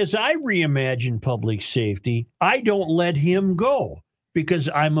supposed to. See, as I reimagine public safety, I don't let him go because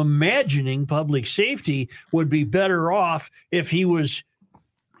I'm imagining public safety would be better off if he was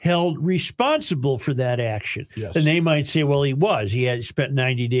held responsible for that action. Yes. And they might say, well, he had spent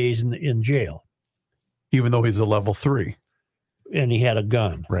 90 days in jail. Even though he's a level 3. And he had a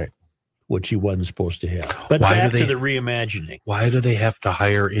gun. Right. Which he wasn't supposed to have. But Why back do to they- the reimagining. Why do they have to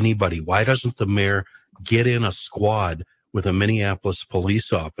hire anybody? Why doesn't the mayor get in a squad with a Minneapolis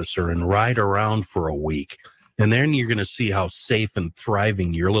police officer and ride around for a week? And then you're going to see how safe and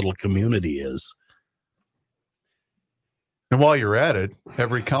thriving your little community is. And while you're at it,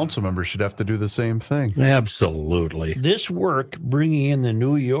 every council member should have to do the same thing. Absolutely. This work, bringing in the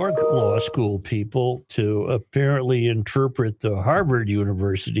New York law school people to apparently interpret the Harvard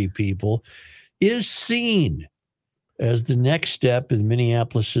University people, is seen as the next step in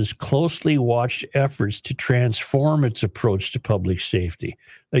Minneapolis's closely watched efforts to transform its approach to public safety.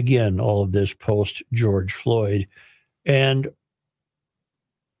 Again, all of this post George Floyd. And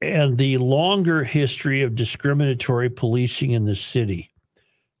the longer history of discriminatory policing in the city.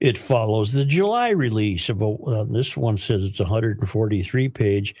 It follows the July release of this one says it's 143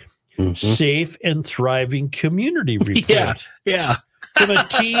 page Safe and Thriving Community Report. Yeah. From a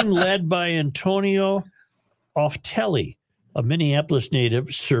team led by Antonio Oftelli, a Minneapolis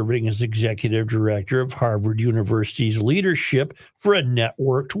native serving as executive director of Harvard University's Leadership for a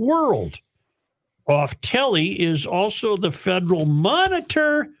Networked World. Oftelli is also the federal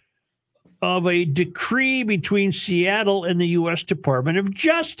monitor of a decree between Seattle and the U.S. Department of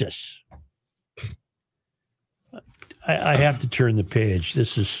Justice. I have to turn the page.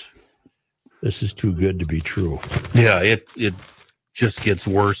 This is too good to be true. Yeah, it just gets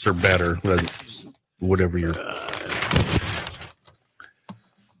worse or better. Whatever you're...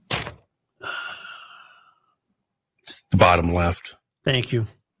 The bottom left. Thank you.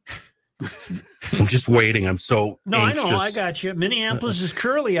 I'm just waiting. I'm so anxious. I know. I got you. Minneapolis is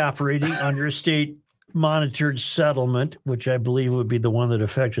currently operating under a state-monitored settlement, which I believe would be the one that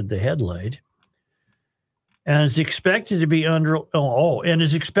affected the headlight, and is expected to be under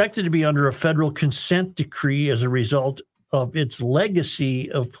a federal consent decree as a result of its legacy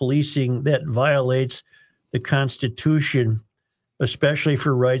of policing that violates the Constitution, especially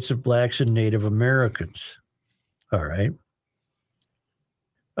for rights of Blacks and Native Americans. All right.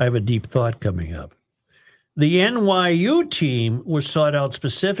 I have a deep thought coming up. The NYU team was sought out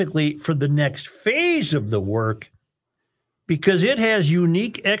specifically for the next phase of the work because it has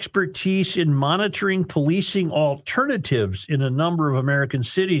unique expertise in monitoring policing alternatives in a number of American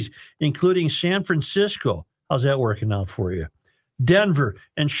cities, including San Francisco. How's that working out for you? Denver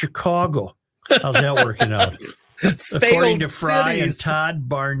and Chicago. How's that working out? According to Fry and Todd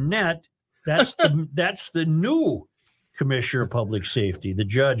Barnett, that's the new Commissioner of Public Safety, the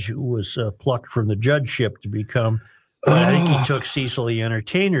judge who was plucked from the judgeship to become, I think he took Cecil the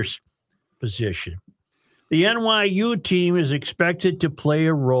Entertainer's position. The NYU team is expected to play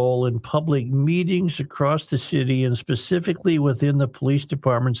a role in public meetings across the city and specifically within the police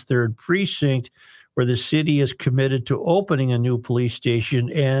department's 3rd precinct, where the city is committed to opening a new police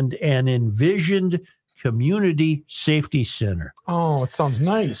station and an envisioned community safety center. Oh, it sounds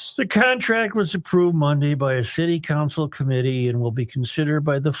nice. The contract was approved Monday by a city council committee and will be considered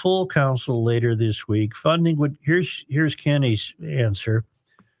by the full council later this week. Funding would, here's Kenny's answer.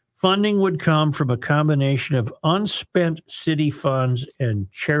 Funding would come from a combination of unspent city funds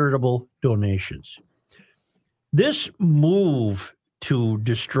and charitable donations. This move to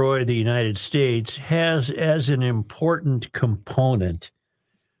destroy the United States has as an important component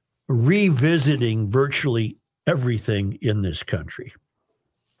revisiting virtually everything in this country.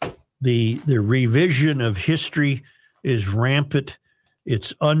 The revision of history is rampant.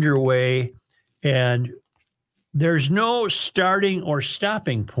 It's underway, and there's no starting or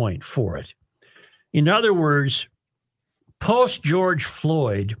stopping point for it. In other words, post George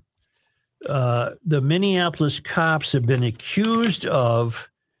Floyd, the Minneapolis cops have been accused of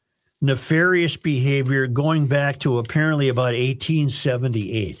nefarious behavior going back to apparently about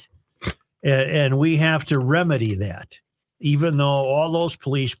 1878. And we have to remedy that, even though all those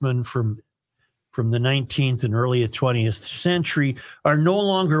policemen from the 19th and early 20th century are no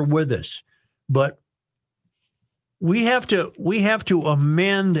longer with us. But we have to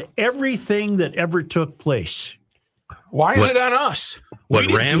amend everything that ever took place. Why is it on us? What We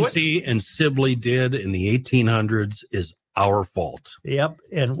didn't do it. Ramsey and Sibley did in the 1800s is our fault. Yep,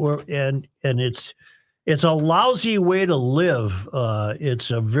 and it's a lousy way to live.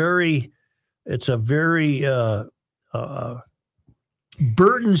 It's a very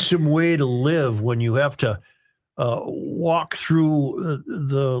burdensome way to live when you have to walk through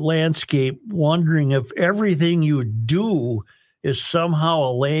the landscape, wondering if everything you do is somehow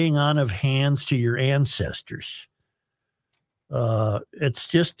a laying on of hands to your ancestors. It's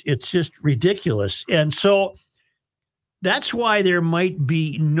just ridiculous, and so that's why there might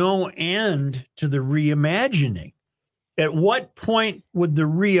be no end to the reimagining. At what point would the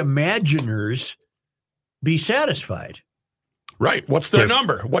reimaginers be satisfied? Right. What's their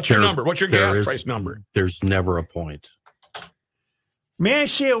number? What's your there- number? What's your there gas is- price number? There's never a point. May I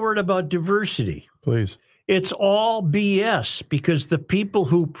say a word about diversity? Please. It's all BS because the people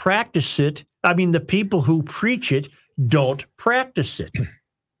who practice it, the people who preach it, don't practice it.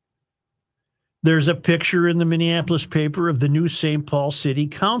 There's a picture in the Minneapolis paper of the new St. Paul City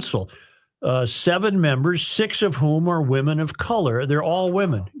Council. 7 members, 6 of whom are women of color. They're all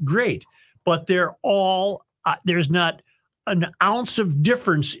women. Great. But they're all, there's not an ounce of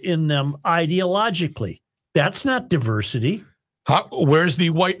difference in them ideologically. That's not diversity. Where's the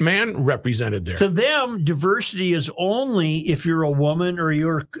white man represented there? To them, diversity is only if you're a woman or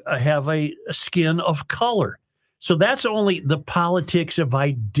you have a skin of color. So that's only the politics of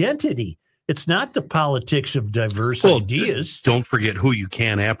identity. It's not the politics of diverse ideas. Don't forget who you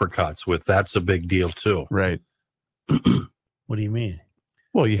can apricots with. That's a big deal too. Right. What do you mean?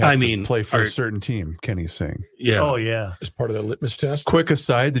 Well, you have I to mean, play for a certain team, Kenny's saying. Yeah. Oh, yeah. As part of the litmus test? Quick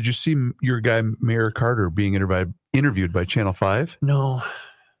aside, did you see your guy, Mayor Carter, being interviewed by Channel 5? No.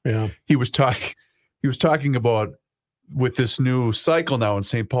 Yeah. He was talking about with this new cycle now in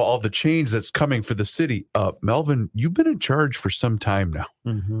St. Paul, all the change that's coming for the city. Melvin, you've been in charge for some time now.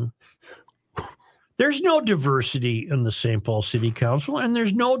 Mm-hmm. There's no diversity in the St. Paul City Council, and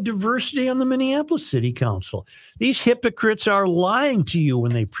there's no diversity on the Minneapolis City Council. These hypocrites are lying to you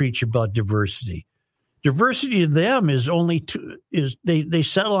when they preach about diversity. Diversity to them is only they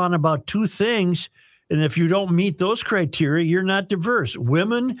settle on about 2 things, and if you don't meet those criteria, you're not diverse.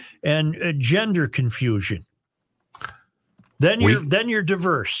 Women and gender confusion. Then you're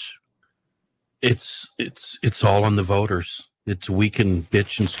diverse. It's all on the voters. We can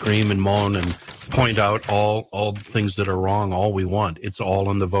bitch and scream and moan and point out all the things that are wrong all we want. It's all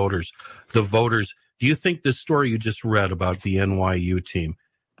on the voters. The voters. Do you think this story you just read about the NYU team,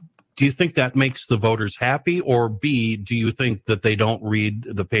 do you think that makes the voters happy? Or B, do you think that they don't read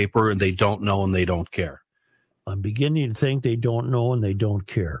the paper and they don't know and they don't care? I'm beginning to think they don't know and they don't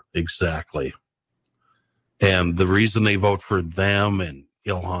care. Exactly. And the reason they vote for them and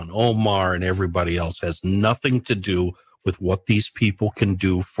Ilhan Omar and everybody else has nothing to do with what these people can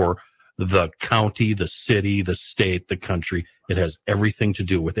do for the county, the city, the state, the country. It has everything to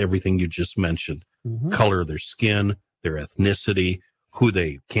do with everything you just mentioned. Mm-hmm. Color of their skin, their ethnicity, who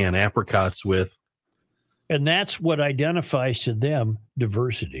they can apricots with. And that's what identifies to them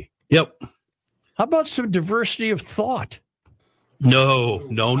diversity. Yep. How about some diversity of thought? No.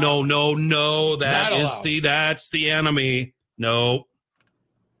 Not That's the enemy. No.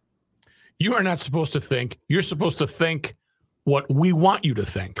 You are not supposed to think. You're supposed to think what we want you to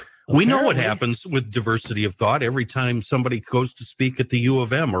think. We know what Apparently. happens with diversity of thought every time somebody goes to speak at the U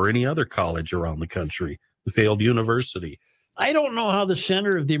of M or any other college around the country, the failed university. I don't know how the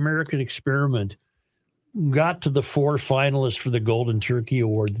Center of the American Experiment got to the 4 finalists for the Golden Turkey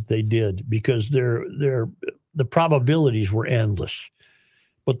Award that they did, because the probabilities were endless.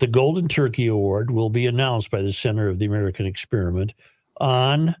 But the Golden Turkey Award will be announced by the Center of the American Experiment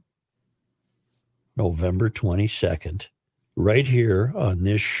on November 22nd, right here on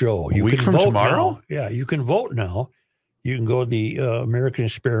this show. A week from tomorrow? Now. Yeah, you can vote now. You can go to the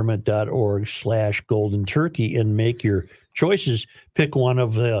americanexperiment.org/golden turkey and make your choices. Pick one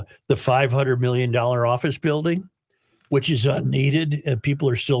of the $500 million office building, which is unneeded, and people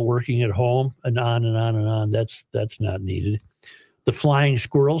are still working at home, and on and on and on. That's not needed. The flying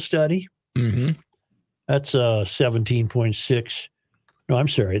squirrel study, Mm-hmm. that's 17.6. No, I'm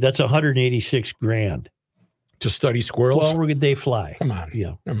sorry. That's $186,000. To study squirrels? Well, where could they fly? Come on.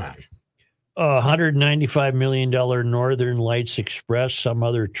 Yeah. Come on. $195 million Northern Lights Express, some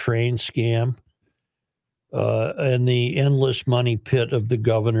other train scam, and the endless money pit of the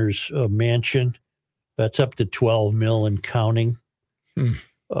governor's mansion. That's up to $12 million and counting.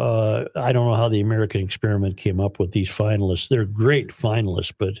 I don't know how the American Experiment came up with these finalists. They're great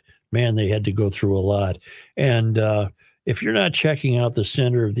finalists, but man, they had to go through a lot. And if you're not checking out the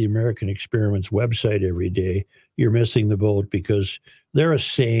Center of the American Experiment's website every day, you're missing the boat, because they're a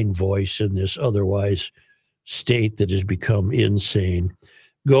sane voice in this otherwise state that has become insane.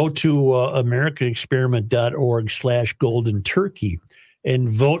 Go to americanexperiment.org/golden turkey and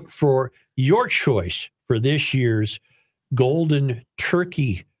vote for your choice for this year's Golden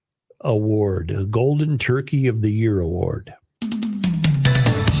Turkey Award, the Golden Turkey of the Year Award.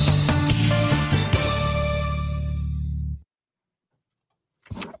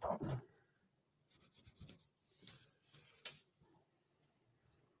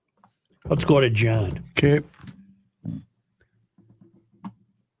 Let's go to John. Okay.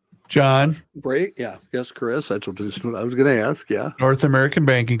 John, Break? Yeah. Yes, Chris. That's what I was going to ask. Yeah. North American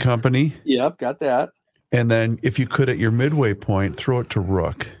Banking Company. Yep. Got that. And then if you could, at your midway point, throw it to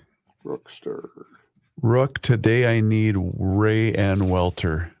Rook. Rookster. Rook, today I need Ray Ann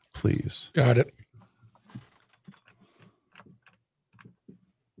Welter, please. Got it.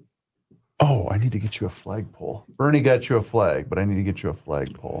 Oh, I need to get you a flagpole. Bernie got you a flag, but I need to get you a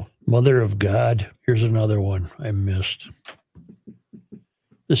flagpole. Mother of God. Here's another one I missed.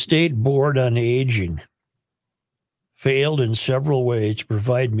 The State Board on Aging failed in several ways to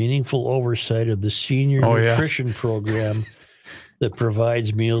provide meaningful oversight of the senior nutrition program that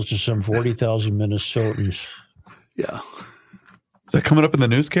provides meals to some 40,000 Minnesotans. Yeah. Is that coming up in the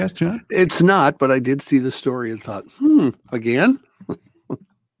newscast, John? It's not, but I did see the story and thought, again?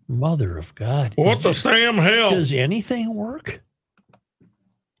 Mother of God. What the Sam hell? Does anything work?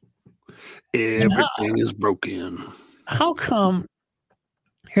 Everything is broken. How come?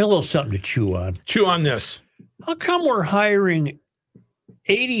 Here, a little something to chew on. Chew on this. How come we're hiring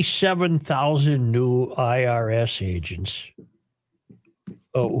 87,000 new IRS agents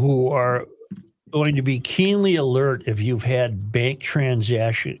who are going to be keenly alert if you've had bank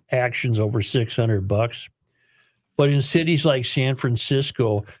transactions over $600? But in cities like San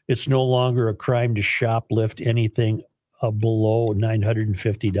Francisco, it's no longer a crime to shoplift anything below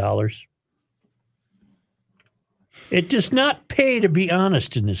 $950. It does not pay to be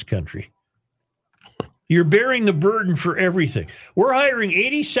honest in this country. You're bearing the burden for everything. We're hiring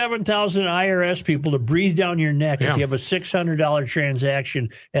 87,000 IRS people to breathe down your neck if you have a $600 transaction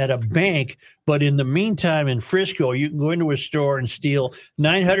at a bank. But in the meantime, in Frisco, you can go into a store and steal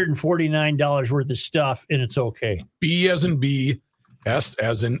 $949 worth of stuff, and it's okay. B as in B, S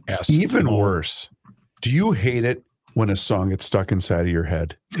as in S. Even worse. Do you hate it when a song gets stuck inside of your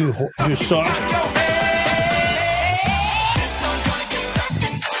head? You song.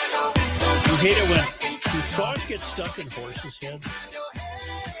 You hate it when songs get stuck in horses' heads.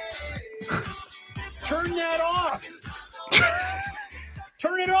 Turn that off.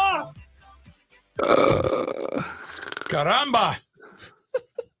 Turn it off. Caramba.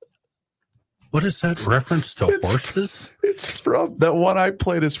 What is that reference to horses? It's from that one I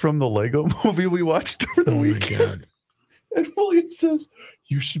played is from the Lego movie we watched over the weekend. God. And William says,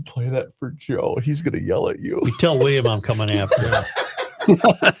 "You should play that for Joe. He's going to yell at you." You tell William I'm coming after him.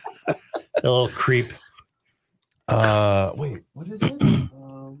 A little creep. Wait, what is it?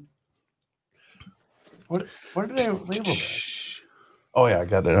 What did I label that? Oh yeah, I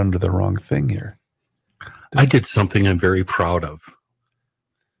got it under the wrong thing here. I did something I'm very proud of.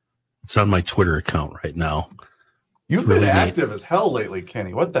 It's on my Twitter account right now. You've been active as hell lately,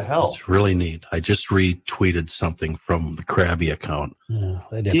 Kenny. What the hell? It's really neat. I just retweeted something from the Krabby account. Do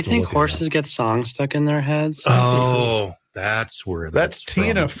you think horses get songs stuck in their heads? Oh, that's where that's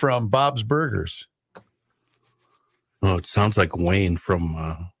Tina from Bob's Burgers. Oh, it sounds like Wayne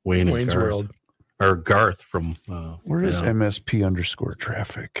from Wayne's World. Or Garth from where is MSP _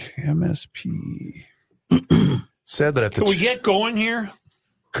 traffic? MSP. Sad that I have to. Can we get going here?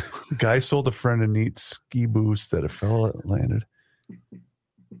 The guy sold a friend a neat ski boost that a fella landed.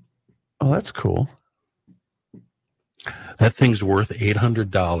 Oh, that's cool. That thing's worth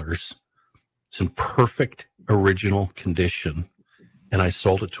 $800. It's in perfect original condition, and I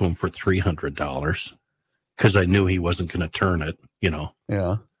sold it to him for $300 because I knew he wasn't going to turn it.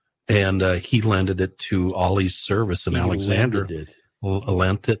 Yeah. And he lended it to Ollie's Service in Alexander.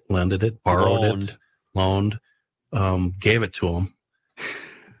 Lent it, borrowed it, loaned, gave it to him.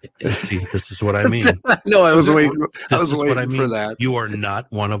 See, this is what I mean. No, I was waiting. This is what I mean. For that. You are not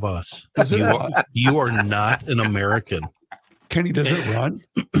one of us. You are not an American. Kenny, does it run?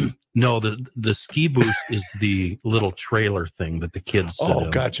 No, the ski boost is the little trailer thing that the kids sit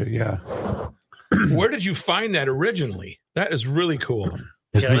in. Gotcha. Yeah. Where did you find that originally? That is really cool.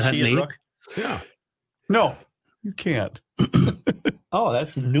 Isn't that neat? Yeah. No, you can't. Oh,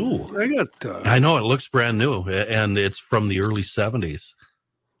 that's new. I got. I know it looks brand new, and it's from the early 70s.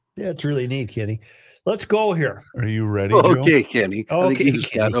 Yeah, it's really neat, Kenny. Let's go here. Are you ready, Joe? Okay, Kenny. I think Okay, you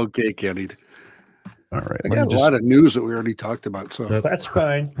just got Kenny. okay, Kenny. All right. I Let got me a lot of news that we already talked about. So That's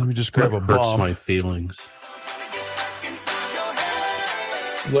fine. just grab a Hurts bomb. my feelings.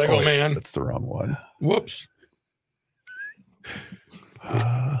 Lego wait, Man. That's the wrong one. Whoops.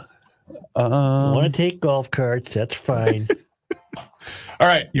 Want to take golf carts? That's fine. All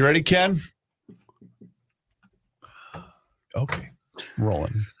right. You ready, Ken? Okay.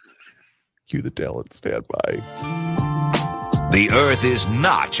 Rolling. Cue the talent. Stand by. The Earth is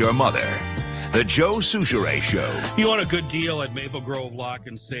not your mother. The Joe Souchere Show. You want a good deal at Maple Grove Lock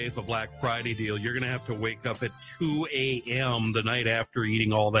and Safe, a Black Friday deal. You're going to have to wake up at 2 a.m. the night after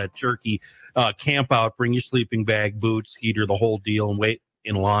eating all that turkey. Camp out, bring your sleeping bag, boots, heater, the whole deal, and wait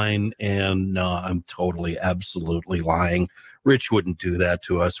in line. And I'm totally, absolutely lying. Rich wouldn't do that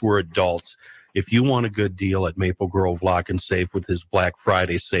to us. We're adults. If you want a good deal at Maple Grove Lock and Safe with his Black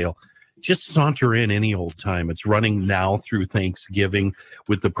Friday sale, just saunter in any old time. It's running now through Thanksgiving.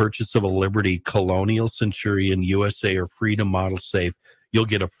 With the purchase of a Liberty Colonial Centurion USA or Freedom model safe, you'll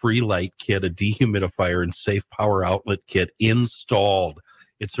get a free light kit, a dehumidifier, and safe power outlet kit installed.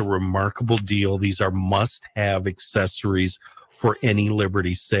 It's a remarkable deal. These are must-have accessories for any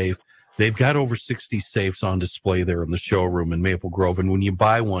Liberty safe. They've got over 60 safes on display there in the showroom in Maple Grove. And when you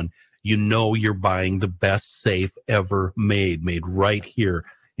buy one, you know you're buying the best safe ever made right here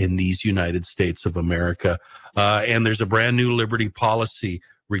in these United States of America. And there's a brand new Liberty policy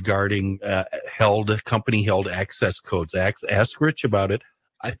regarding company-held access codes. Ask Rich about it.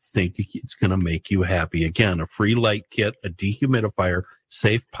 I think it's going to make you happy. Again, a free light kit, a dehumidifier,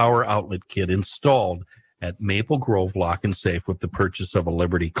 safe power outlet kit installed at Maple Grove Lock and Safe with the purchase of a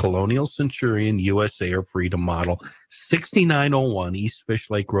Liberty Colonial Centurion USA or Freedom model, 6901 East Fish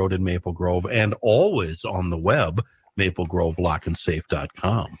Lake Road in Maple Grove, and always on the web,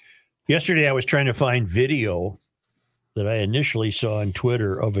 maplegrovelockandsafe.com. Yesterday, I was trying to find video that I initially saw on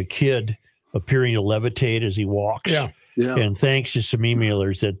Twitter of a kid appearing to levitate as he walks. Yeah. And thanks to some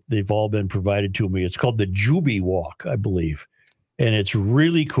emailers that they've all been provided to me. It's called the Juby Walk, I believe. And it's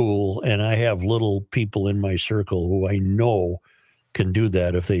really cool. And I have little people in my circle who I know can do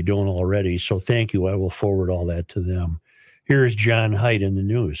that if they don't already. So thank you. I will forward all that to them. Here's John Haidt in the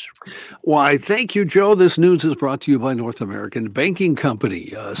news. Why, thank you, Joe. This news is brought to you by North American Banking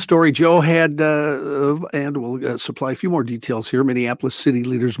Company. Story Joe had, and we'll supply a few more details here. Minneapolis city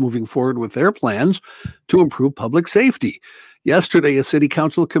leaders moving forward with their plans to improve public safety. Yesterday, a city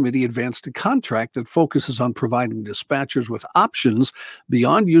council committee advanced a contract that focuses on providing dispatchers with options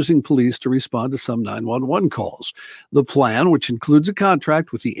beyond using police to respond to some 911 calls. The plan, which includes a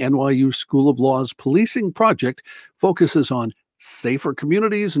contract with the NYU School of Law's policing project, focuses on safer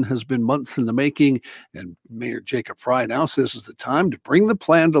communities and has been months in the making. And Mayor Jacob Fry now says it's the time to bring the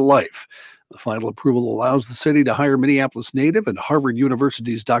plan to life. The final approval allows the city to hire Minneapolis native and Harvard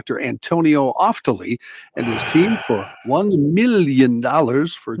University's Dr. Antonio Oftali and his team for $1 million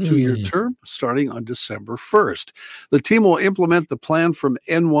for a 2-year term starting on December 1st. The team will implement the plan from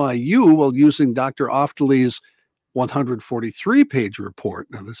NYU while using Dr. Oftali's 143-page report.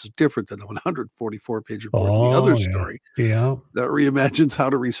 Now, this is different than the 144-page report in the other story. Yeah. That reimagines how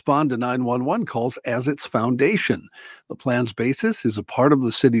to respond to 911 calls as its foundation. The plan's basis is a part of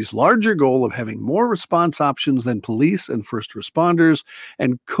the city's larger goal of having more response options than police and first responders,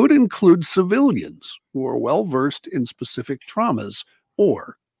 and could include civilians who are well-versed in specific traumas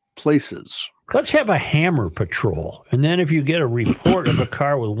or places. Let's have a hammer patrol. And then if you get a report of a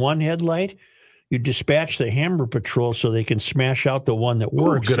car with one headlight, you dispatch the hammer patrol so they can smash out the one that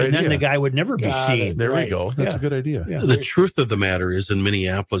works. Good and idea. then the guy would never be seen. There we go. That's a good idea. Yeah. The truth of the matter is, in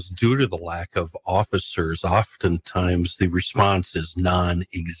Minneapolis, due to the lack of officers, oftentimes the response is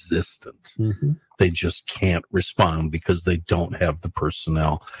non-existent. Mm-hmm. They just can't respond because they don't have the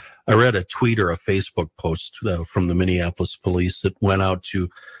personnel. I read a tweet or a Facebook post from the Minneapolis police that went out to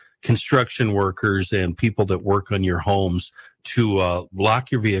construction workers and people that work on your homes to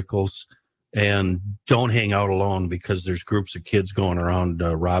lock your vehicles and don't hang out alone because there's groups of kids going around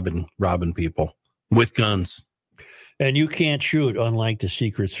robbing people with guns. And you can't shoot, unlike the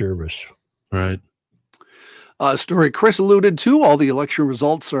Secret Service. Right. Story Chris alluded to, all the election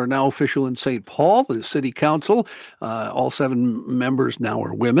results are now official in St. Paul. The city council, all 7 members now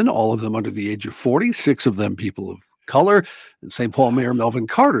are women, all of them under the age of 40, 6 of them people of color. And St. Paul Mayor Melvin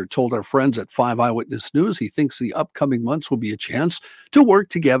Carter told our friends at 5 Eyewitness News he thinks the upcoming months will be a chance to work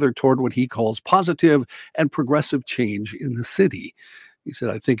together toward what he calls positive and progressive change in the city. He said,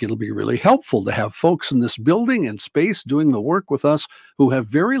 I think it'll be really helpful to have folks in this building and space doing the work with us who have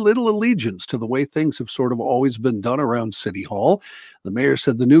very little allegiance to the way things have sort of always been done around City Hall. The mayor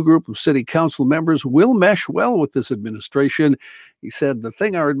said the new group of city council members will mesh well with this administration. He said the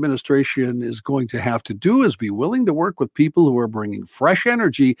thing our administration is going to have to do is be willing to work with people who are bringing fresh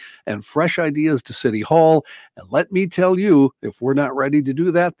energy and fresh ideas to City Hall. And let me tell you, if we're not ready to do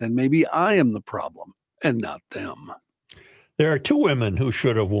that, then maybe I am the problem and not them. There are two women who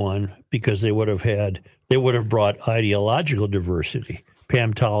should have won because they would have brought ideological diversity.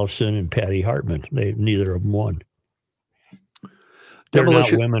 Pam Tollefson and Patty Hartman. Neither of them won. They're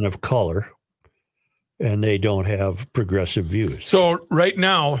not women of color, and they don't have progressive views. So right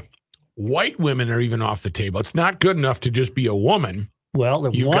now, white women are even off the table. It's not good enough to just be a woman.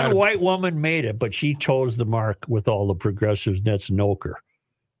 Well, one white woman made it, but she chose the mark with all the progressives. That's Noker.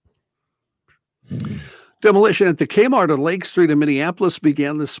 Demolition at the Kmart on Lake Street in Minneapolis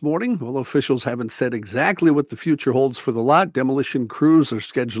began this morning. While officials haven't said exactly what the future holds for the lot, demolition crews are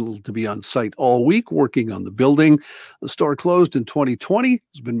scheduled to be on site all week working on the building. The store closed in 2020.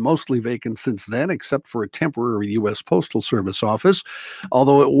 It's been mostly vacant since then, except for a temporary U.S. Postal Service office.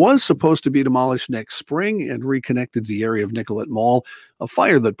 Although it was supposed to be demolished next spring and reconnected to the area of Nicollet Mall, a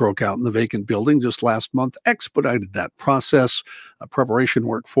fire that broke out in the vacant building just last month expedited that process. Preparation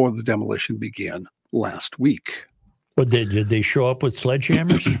work for the demolition began last week. But did they show up with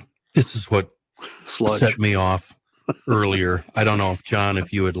sledgehammers? This is what set me off earlier. I don't know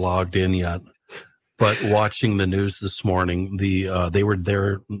if you had logged in yet, but watching the news this morning, they were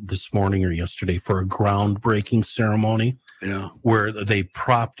there this morning or yesterday for a groundbreaking ceremony. Yeah, where they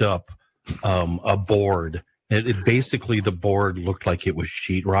propped up a board. It basically, the board looked like it was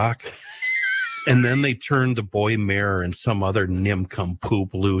sheetrock. And then they turned the boy mayor and some other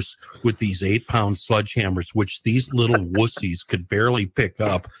nincompoop loose with these 8-pound sledgehammers, which these little wussies could barely pick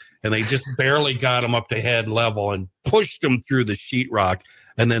up. And they just barely got them up to head level and pushed them through the sheetrock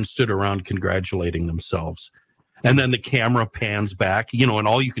and then stood around congratulating themselves. And then the camera pans back, and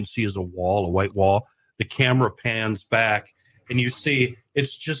all you can see is a white wall. The camera pans back and you see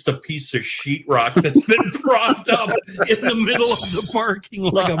it's just a piece of sheetrock that's been propped up in the middle of the parking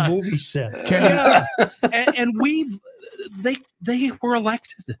lot. Like a movie set. Yeah. and they were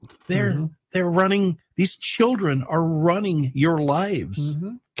elected. They're running, these children are running your lives.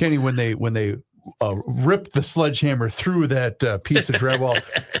 Mm-hmm. Kenny, when they ripped the sledgehammer through that piece of drywall,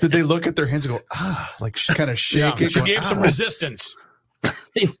 did they look at their hands and go, like kind of shake it? She gave some resistance.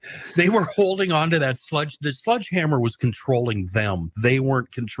 They were holding on to that sludge. The sledgehammer was controlling them. They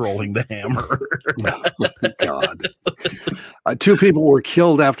weren't controlling the hammer. God. 2 people were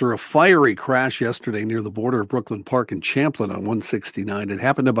killed after a fiery crash yesterday near the border of Brooklyn Park and Champlin on 169. It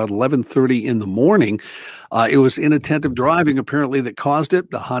happened about 11:30 in the morning. It was inattentive driving, apparently, that caused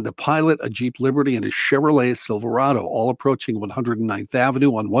it. The Honda Pilot, a Jeep Liberty, and a Chevrolet Silverado, all approaching 109th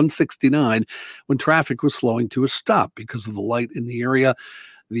Avenue on 169 when traffic was slowing to a stop because of the light in the area.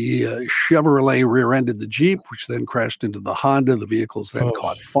 The Chevrolet rear-ended the Jeep, which then crashed into the Honda. The vehicles then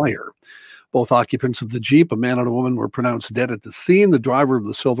caught fire. Both occupants of the Jeep, a man and a woman, were pronounced dead at the scene. The driver of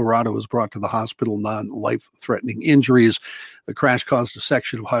the Silverado was brought to the hospital, non-life-threatening injuries. The crash caused a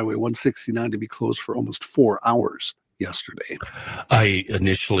section of Highway 169 to be closed for almost 4 hours yesterday. I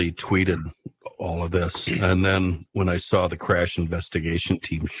initially tweeted all of this, and then when I saw the crash investigation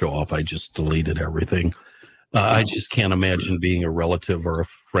team show up, I just deleted everything. I just can't imagine being a relative or a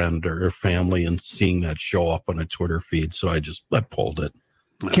friend or a family and seeing that show up on a Twitter feed. So I pulled it.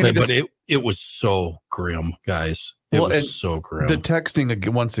 But it was so grim, guys. It was so grim. The texting,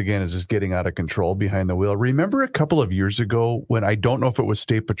 once again, is just getting out of control behind the wheel. Remember a couple of years ago when, I don't know if it was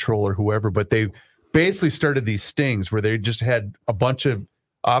State Patrol or whoever, but they basically started these stings where they just had a bunch of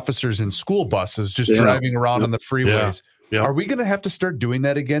officers in school buses just driving around on the freeways. Yeah. Are we going to have to start doing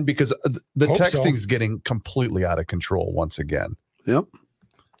that again? Because the texting is getting completely out of control once again. Yep.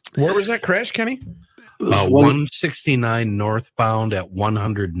 Where was that crash, Kenny? 169 northbound at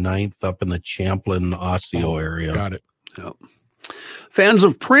 109th up in the Champlin, Osseo area. Got it. Yep. Fans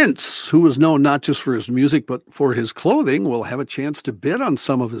of Prince, who was known not just for his music but for his clothing, will have a chance to bid on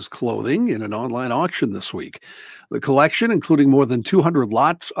some of his clothing in an online auction this week. The collection, including more than 200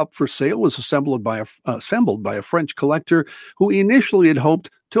 lots up for sale, was assembled by a French collector who initially had hoped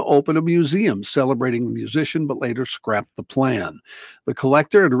to open a museum celebrating the musician, but later scrapped the plan. The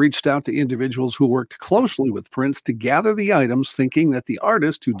collector had reached out to individuals who worked closely with Prince to gather the items, thinking that the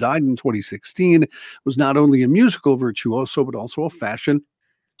artist, who died in 2016, was not only a musical virtuoso, but also a fashion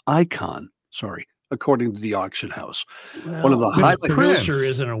icon. According to the auction house. Well, one of the highlights. The producer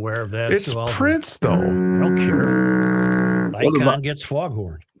isn't aware of that. It's Prince, though. I don't care. Icon gets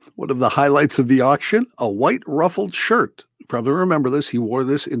foghorn. One of the highlights of the auction, a white ruffled shirt. You probably remember this. He wore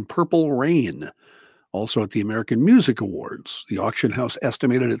this in Purple Rain. Also at the American Music Awards, the auction house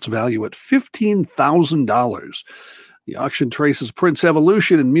estimated its value at $15,000. The auction traces Prince's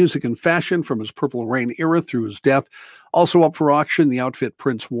evolution in music and fashion from his Purple Rain era through his death. Also up for auction, the outfit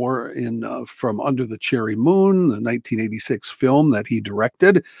Prince wore in from Under the Cherry Moon, the 1986 film that he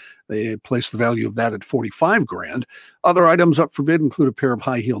directed. They placed the value of that at $45,000. Other items up for bid include a pair of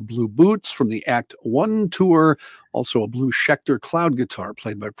high-heeled blue boots from the Act One tour, also a blue Schecter cloud guitar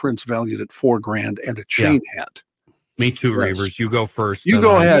played by Prince, valued at $4,000, and a chain hat. Me too, Reavers. You go first. You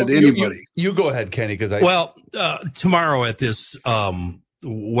go ahead. Anybody? You go ahead, Kenny. Because tomorrow at this,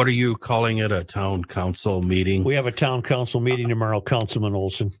 what are you calling it? A town council meeting? We have a town council meeting tomorrow, Councilman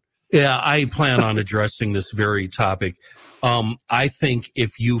Olson. Yeah, I plan on addressing this very topic. I think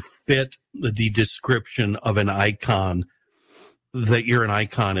if you fit the description of an icon, that you're an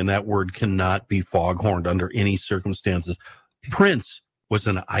icon, and that word cannot be foghorned under any circumstances. Prince was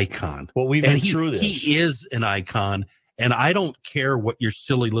an icon. Well, we've been through this. He is an icon, and I don't care what your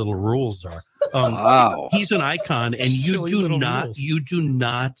silly little rules are. Wow. He's an icon, and you do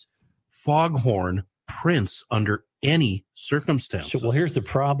not foghorn Prince under any circumstances. So, well, here's the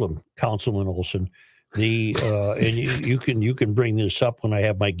problem, Councilman Olson. And you can bring this up when I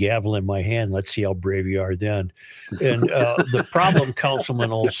have my gavel in my hand. Let's see how brave you are then. And the problem,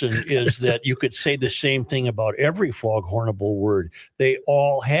 Councilman Olson, is that you could say the same thing about every foghornable word. They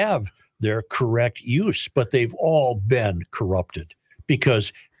all have their correct use, but they've all been corrupted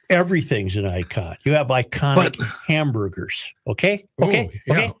because everything's an icon. You have iconic hamburgers. Okay.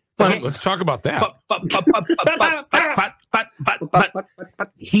 But let's talk about that. But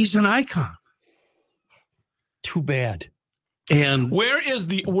he's an icon. Too bad. And where is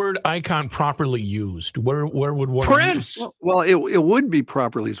the word icon properly used? Where would one Prince? Well, it would be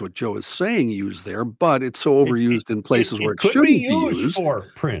properly is what Joe is saying used there, but it's so overused in places where it shouldn't be used for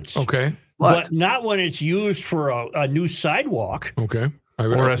Prince. Okay. But not when it's used for a new sidewalk. Okay.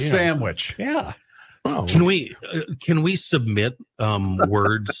 Or a sandwich. Yeah. Oh. Can we submit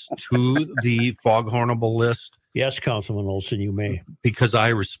words to the foghornable list? Yes, Councilman Olson, you may. Because I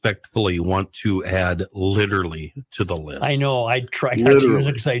respectfully want to add literally to the list. I know. I try not to use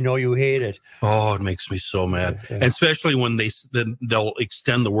it because I know you hate it. Oh, it makes me so mad. Yeah. And especially when they'll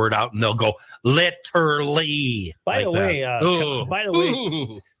extend the word out and they'll go literally. By the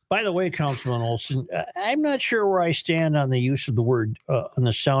way, Councilman Olson, I'm not sure where I stand on the use of the word, on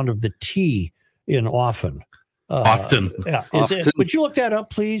the sound of the T in often. Often. Yeah. Often. Would you look that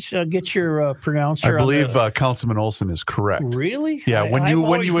up, please? Get your pronouncer. I believe Councilman Olson is correct. Really? Yeah. When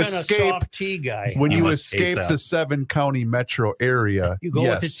you escape, soft T guy. When you escape the 7-county metro area, you go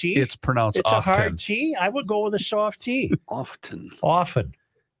with a T. It's pronounced it's often. A hard T. I would go with a soft T. Often.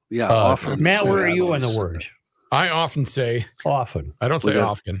 Yeah. Often. Matt, where are you on the word? I often say often. I don't say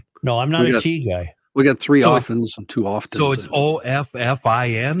often. No, I'm not a T guy. We got three oftens and two oftens. So it's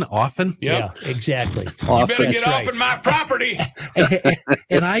OFFIN, often? Yep. Yeah, exactly. You better get off in my property.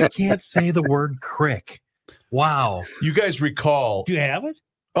 And I can't say the word crick. Wow. You guys recall. Do you have it?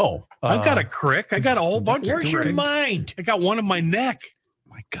 Oh. I've got a crick. I got a whole bunch of Where's your mind? I got one in my neck.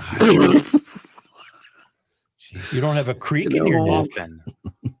 My God. You don't have a creak in your neck? Often.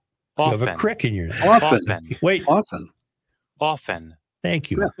 You have a crick in your neck. Often. Wait. Often.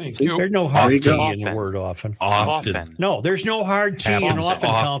 Thank you. Yeah, thank you. There's no hard T in the word often. Often. No, there's no hard T in often,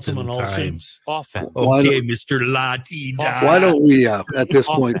 Councilman Olson. Often. Okay, Mr. Latida. Why don't we, at this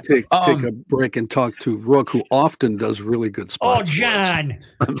point, take a break and talk to Rook, who often does really good spots. Oh, John.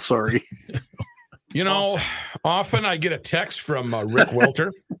 I'm sorry. You know, often I get a text from Rick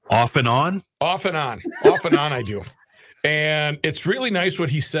Welter. Off and on? Off and on. Off and on I do. And it's really nice what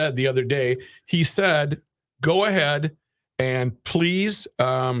he said the other day. He said, go ahead and please,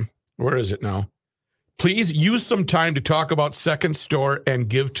 where is it now? Please use some time to talk about Second Stork and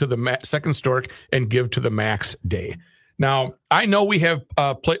give to the Second Stork and give to the Max Day. Now, I know we have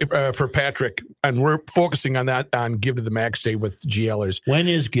play for Patrick, and we're focusing on that on Give to the Max Day with GLers. When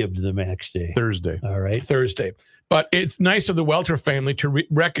is Give to the Max Day? Thursday. All right. Thursday. But it's nice of the Welter family to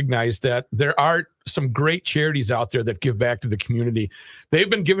recognize that there are some great charities out there that give back to the community. They've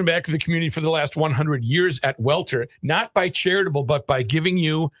been giving back to the community for the last 100 years at Welter, not by charitable, but by giving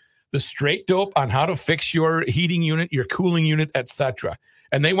you the straight dope on how to fix your heating unit, your cooling unit, etc.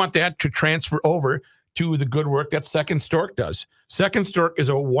 And they want that to transfer over to the good work that Second Stork does. Second Stork is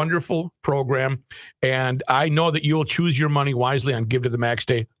a wonderful program, and I know that you'll choose your money wisely on Give to the Max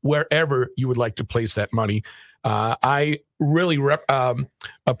Day, wherever you would like to place that money. I really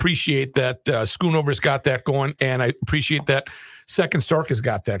appreciate that Schoonover's got that going, and I appreciate that Second Stork has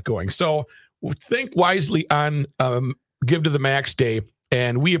got that going. So think wisely on Give to the Max Day,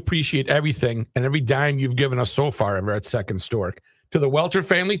 and we appreciate everything and every dime you've given us so far over at Second Stork. To the Welter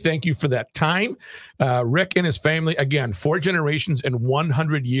family, thank you for that time. Rick and his family, again, 4 generations and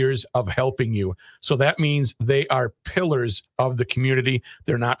 100 years of helping you. So that means they are pillars of the community.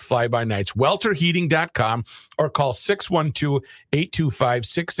 They're not fly-by-nights. WelterHeating.com or call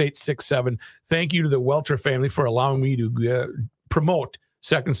 612-825-6867. Thank you to the Welter family for allowing me to promote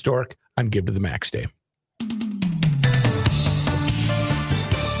Second Stork on Give to the Max Day.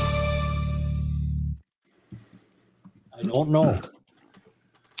 I don't know.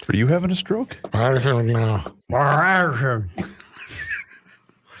 Are you having a stroke? Hey,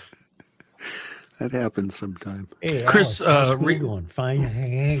 That happens sometime. Chris, how's school going? Fine.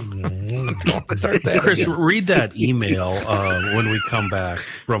 Chris, read that email when we come back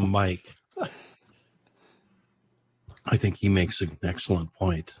from Mike. I think he makes an excellent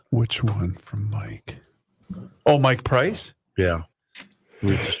point. Which one from Mike? Oh, Mike Price? Yeah.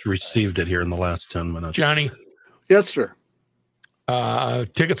 We just received it here in the last 10 minutes. Johnny. Yes, sir.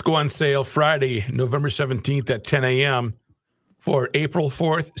 Tickets go on sale Friday, November 17th at 10 a.m. for April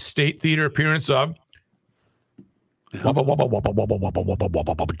 4th State Theater appearance of Herbie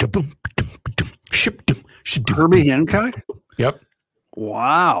Hancock? Yep.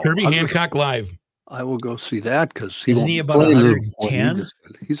 Wow. Herbie Hancock live. I will go see that because Isn't he about 110?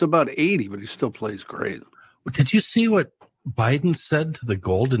 He's about 80, but he still plays great. Did you see what Biden said to the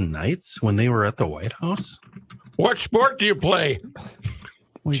Golden Knights when they were at the White House? What sport do you play?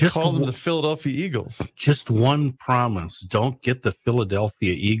 We call them the Philadelphia Eagles. Just one promise. Don't get the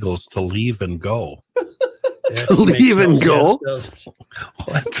Philadelphia Eagles to leave and go. To leave and go? Well,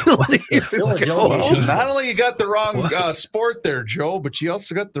 not only you got the wrong sport there, Joe, but you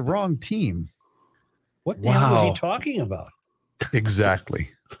also got the wrong team. What the hell was he talking about? Exactly.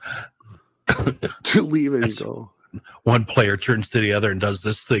 To leave and go. One player turns to the other and does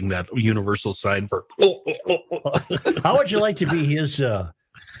this thing, that universal sign for. How would you like to be his, what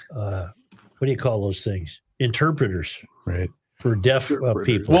do you call those things? Interpreters. Right. For deaf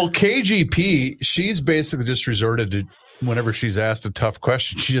people. Well, KGP, she's basically just resorted to, whenever she's asked a tough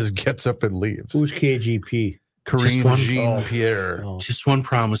question, she just gets up and leaves. Who's KGP? Corinne Jean-Pierre. Just one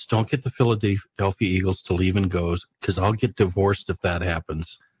promise. Don't get the Philadelphia Eagles to leave and go, because I'll get divorced if that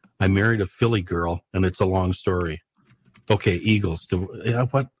happens. I married a Philly girl, and it's a long story. Okay, Eagles.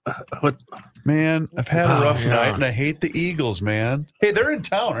 What? Man, I've had a rough night, and I hate the Eagles, man. Hey, they're in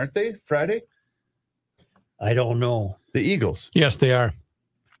town, aren't they, Friday? I don't know. The Eagles. Yes, they are.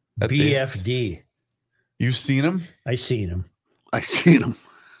 At BFD. You've seen them? I seen them. I seen them.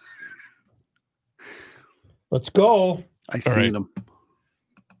 Let's go. I seen them.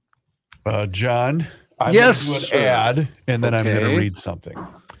 John, I'm yes, going to do an ad, and then I'm going to read something.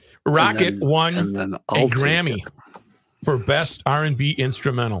 Rocket won I'll a Grammy for Best R&B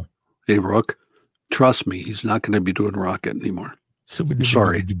Instrumental. Hey, Rook, trust me, he's not going to be doing Rocket anymore.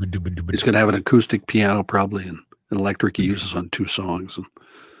 Sorry. He's going to have an acoustic piano probably and an electric he uses on 2 songs. And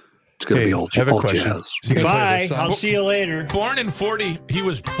it's going to be all jazz. Bye. I'll see you later. Born in 40, he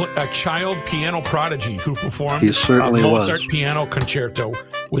was a child piano prodigy who performed He certainly Mozart was. Piano Concerto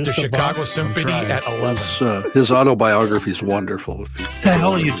with the Chicago Symphony at 11. His autobiography is wonderful. What the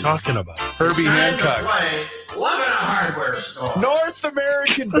hell are you talking about? Herbie Hancock. Live in a hardware store. North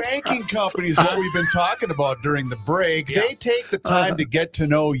American Banking Company is what we've been talking about during the break. Yeah. They take the time to get to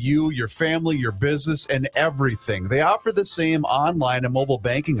know you, your family, your business, and everything. They offer the same online and mobile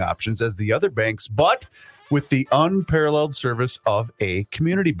banking options as the other banks, but with the unparalleled service of a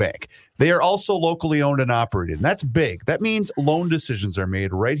community bank. They are also locally owned and operated, and that's big. That means loan decisions are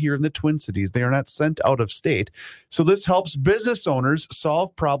made right here in the Twin Cities. They are not sent out of state. So this helps business owners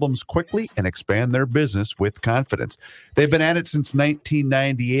solve problems quickly and expand their business with confidence. They've been at it since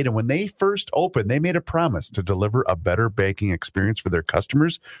 1998, and when they first opened, they made a promise to deliver a better banking experience for their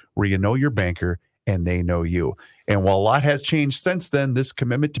customers where you know your banker and they know you. And while a lot has changed since then, this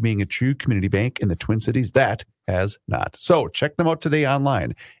commitment to being a true community bank in the Twin Cities, that has not. So check them out today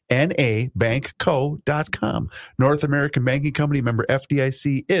online, nabankco.com. North American Banking Company, member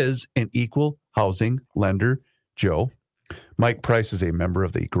FDIC, is an equal housing lender. Joe, Mike Price is a member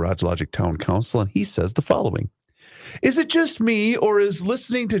of the Garage Logic Town Council, and he says the following. Is it just me, or is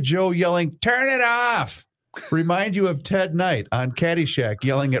listening to Joe yelling, "Turn it off," remind you of Ted Knight on Caddyshack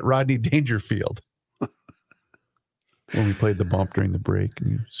yelling at Rodney Dangerfield? When we played the bump during the break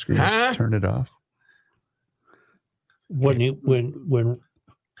and you screamed, "Turn it off." When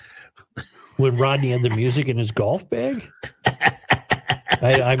when Rodney had the music in his golf bag?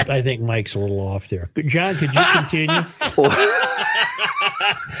 I think Mike's a little off there. John, could you continue?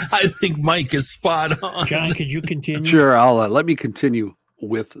 I think Mike is spot on. John, could you continue? Sure, I'll let me continue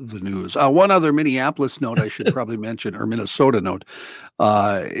with the news. One other Minneapolis note I should probably mention, or Minnesota note,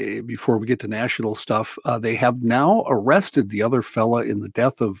 before we get to national stuff. They have now arrested the other fella in the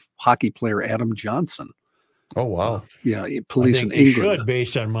death of hockey player Adam Johnson. Oh, wow. Yeah, police in England England. should,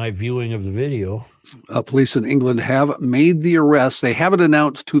 based on my viewing of the video. Police in England have made the arrest. They haven't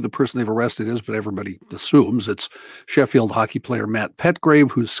announced who the person they've arrested is, but everybody assumes it's Sheffield hockey player Matt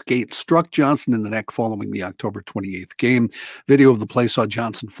Petgrave, whose skate struck Johnson in the neck following the October 28th game. Video of the play saw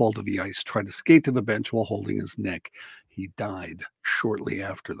Johnson fall to the ice, try to skate to the bench while holding his neck. He died shortly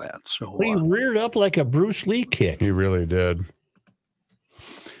after that. So he reared up like a Bruce Lee kick. He really did.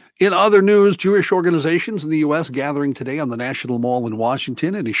 In other news, Jewish organizations in the U.S. gathering today on the National Mall in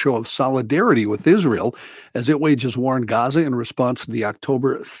Washington in a show of solidarity with Israel as it wages war in Gaza in response to the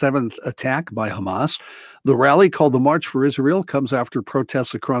October 7th attack by Hamas. The rally, called the March for Israel, comes after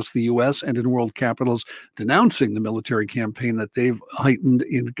protests across the U.S. and in world capitals denouncing the military campaign that they've heightened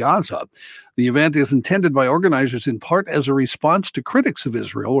in Gaza. The event is intended by organizers in part as a response to critics of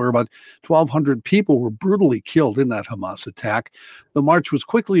Israel, where about 1,200 people were brutally killed in that Hamas attack. The march was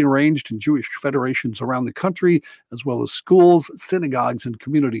quickly arranged in Jewish federations around the country, as well as schools, synagogues, and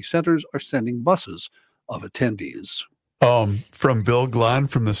community centers are sending buses of attendees. From Bill Glahn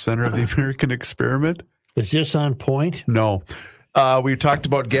from the Center of the American Experiment. Is this on point? No. We talked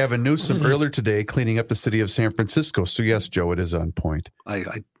about Gavin Newsom earlier today cleaning up the city of San Francisco. So yes, Joe, it is on point.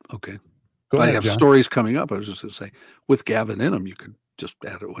 Okay. Go ahead, I have John. stories coming up. I was just going to say, with Gavin in them, you could just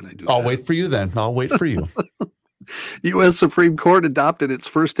add it when I do I'll that. wait for you then. I'll wait for you. U.S. Supreme Court adopted its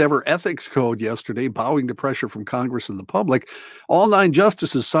first ever ethics code yesterday, bowing to pressure from Congress and the public. All 9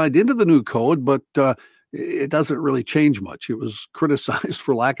 justices signed into the new code, but it doesn't really change much. It was criticized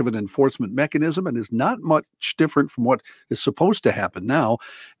for lack of an enforcement mechanism and is not much different from what is supposed to happen now.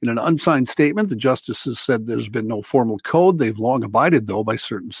 In an unsigned statement, the justices said there's been no formal code. They've long abided, though, by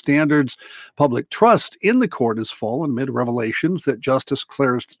certain standards. Public trust in the court has fallen amid revelations that Justice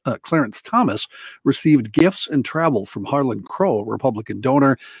Clarence Thomas received gifts and travel from Harlan Crow, a Republican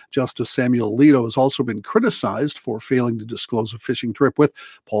donor. Justice Samuel Alito has also been criticized for failing to disclose a fishing trip with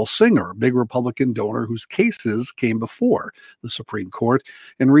Paul Singer, a big Republican donor whose cases came before the Supreme Court.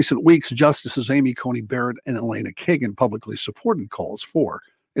 In recent weeks, Justices Amy Coney Barrett and Elena Kagan publicly supported calls for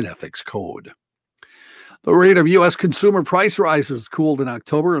an ethics code. The rate of U.S. consumer price rises cooled in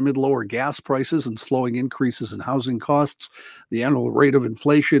October amid lower gas prices and slowing increases in housing costs. The annual rate of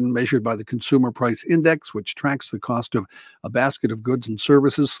inflation measured by the Consumer Price Index, which tracks the cost of a basket of goods and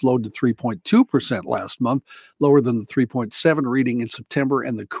services, slowed to 3.2% last month, lower than the 3.7% reading in September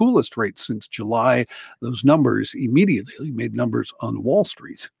and the coolest rate since July. Those numbers immediately made numbers on Wall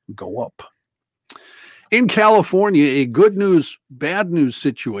Street go up. In California, a good news, bad news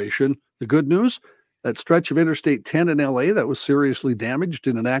situation. The good news: that stretch of Interstate 10 in LA that was seriously damaged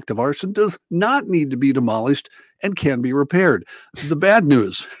in an act of arson does not need to be demolished and can be repaired. The bad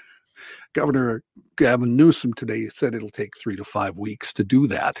news: Governor Gavin Newsom today said it'll take 3 to 5 weeks to do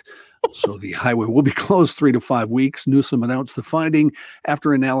that. So the highway will be closed 3 to 5 weeks. Newsom announced the finding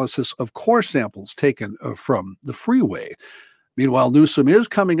after analysis of core samples taken from the freeway. Meanwhile, Newsom is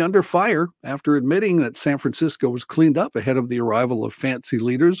coming under fire after admitting that San Francisco was cleaned up ahead of the arrival of fancy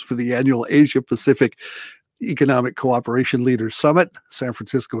leaders for the annual Asia-Pacific Economic Cooperation Leaders Summit. San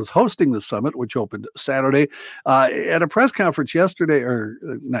Francisco is hosting the summit, which opened Saturday. At a press conference yesterday, or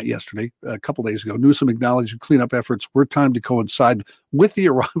not yesterday, a couple days ago, Newsom acknowledged cleanup efforts were timed to coincide with the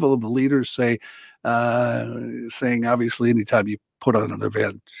arrival of the leaders, saying obviously anytime you put on an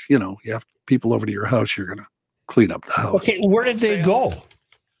event, you have people over to your house, you're going to clean up the house. Okay, where did they go?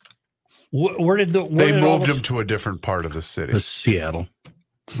 They moved them to a different part of the city. Seattle.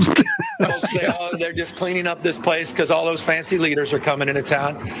 Folks say, they're just cleaning up this place because all those fancy leaders are coming into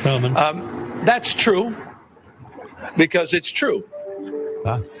town. That's true, because it's true.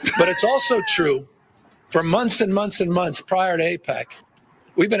 But it's also true for months and months and months prior to APEC,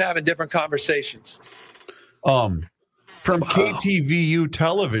 we've been having different conversations. From KTVU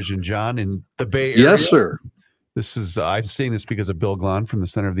television, John, in the Bay Area. Yes, sir. This is, I'm saying this because of Bill Glahn from the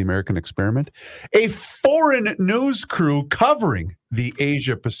Center of the American Experiment. A foreign news crew covering the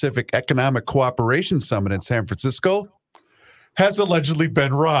Asia-Pacific Economic Cooperation Summit in San Francisco has allegedly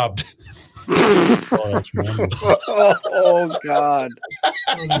been robbed. That's wonderful. Oh, God.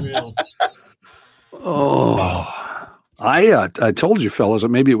 Unreal. Oh. I told you, fellas,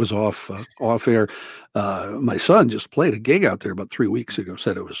 maybe it was off air. My son just played a gig out there about 3 weeks ago.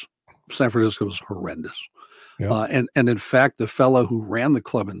 Said San Francisco was horrendous. Yeah. And in fact, the fellow who ran the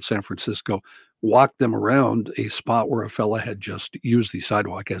club in San Francisco walked them around a spot where a fella had just used the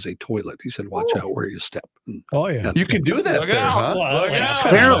sidewalk as a toilet. He said, "Watch out where you step." Oh yeah, You can do that Look there, out. huh? Look out.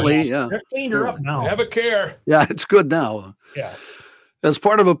 Apparently, yeah. They're cleaned her up now. Have a care. Yeah, it's good now. Yeah. As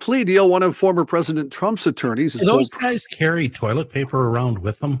part of a plea deal, one of former President Trump's attorneys is Do those told. guys carry toilet paper around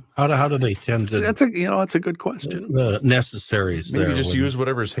with them? How do they tend to That's a good question. the necessaries Maybe there? just use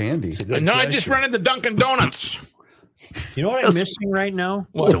whatever's handy. No, I just rented the Dunkin' Donuts. You know what I'm missing right now?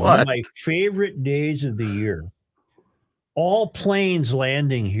 What? One of my favorite days of the year. All planes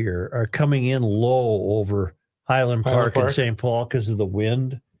landing here are coming in low over Highland Park in St. Paul because of the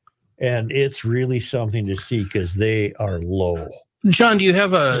wind. And it's really something to see because they are low. John, do you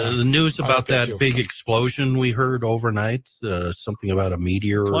have the news I'll about get that you. big explosion we heard overnight? Something about a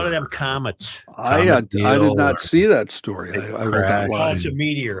meteor. It's one of them comets. I did not see that story. I read that Oh, line. it's a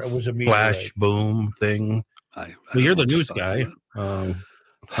meteor. It was a meteor. flash boom thing. I Well, you're don't the know news stuff guy.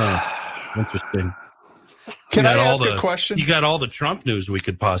 Interesting. Can You I got all ask the- a question? You got all the Trump news we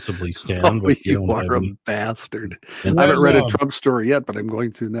could possibly stand. Oh, but you don't are have a any. bastard. And I haven't read a Well, Trump story yet, but I'm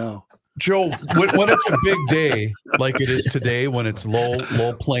going to now. Joe, when it's a big day like it is today, when it's low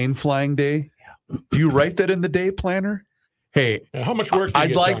plane flying day, do you write that in the day planner? Hey, How much work do you I'd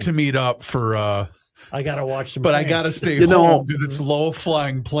get like done? to meet up for I got to watch some. but I planes. got to stay You know- home because it's low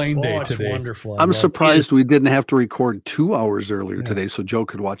flying plane day Oh, it's today. wonderful. I I'm love it. surprised we didn't have to record 2 hours earlier today so Joe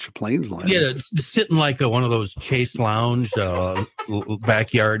could watch the planes land. Yeah, it's sitting like one of those Chase Lounge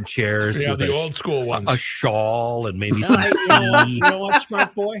backyard chairs Yeah, with the old school ones. a shawl and maybe No, some you tea. know what,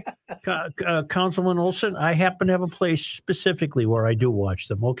 smart boy? Councilman Olson, I happen to have a place specifically where I do watch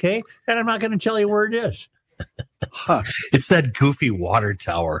them, okay? And I'm not going to tell you where it is. Huh. It's that goofy water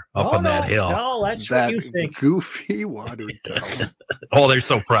tower up on that hill. No, that's That what you think. goofy water tower. Oh, they're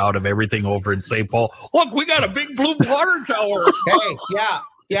so proud of everything over in St. Paul. Look, we got a big blue water tower. Hey,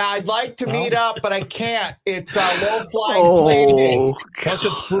 yeah, I'd like to meet up, but I can't. It's a low-flying plane day. Oh, Plus,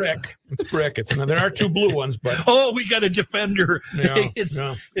 it's brick. It's brick. It's there are two blue ones, but Oh, we got a defender. Yeah, it's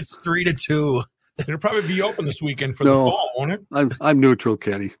yeah. it's 3-2. it'll probably be open this weekend for the No. fall, won't it? I'm neutral,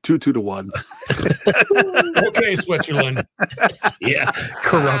 Kenny. 2-1. Okay, Switzerland. Yeah,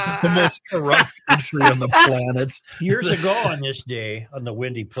 corrupt. The most corrupt country on the planet. Years ago on this day, on the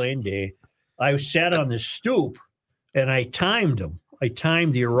windy plane day, I sat on this stoop and I timed them. I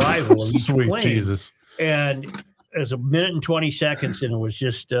timed the arrival of each Sweet plane. Jesus. And it was 1:20 seconds, and it was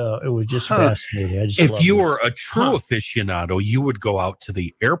just fascinating. I just If loved you it. were a true aficionado, you would go out to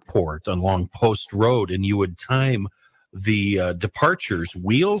the airport along Post Road and you would time the departures,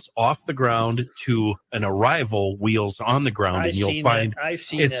 wheels off the ground to an arrival, wheels on the ground, and you'll find I've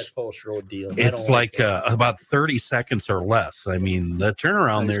seen it's- that post road deal. I it's don't like about 30 seconds or less. I mean, the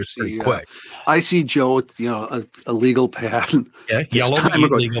turnaround there is pretty quick. I see Joe with a legal pad. Yeah, yellow time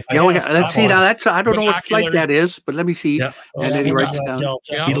ago. legal Yeah, pad. let's see now. That's I don't know what flight Binoculars. that is, but let me see. Yeah. And then he writes Delta, down.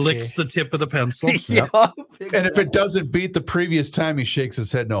 Delta. He Okay. licks the tip of the pencil. Yeah. And if it doesn't beat the previous time, he shakes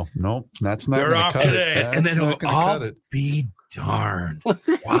his head. No, that's not They're going to off cut today. it. And then That's not gonna I'll cut it. be darned.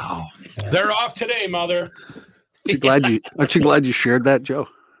 Wow. They're off today, mother. Aren't you glad you shared that, Joe?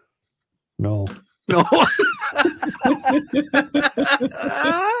 No. No.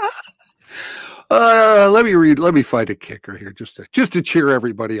 Let me find a kicker here just to cheer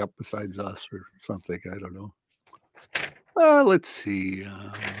everybody up besides us or something. I don't know. Let's see.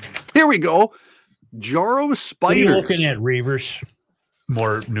 Here we go. Joro What are you spiders. looking at, Reavers?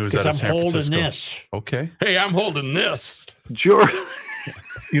 More news out Because of I'm San holding Francisco. this. Okay. Hey, I'm holding this. Joro.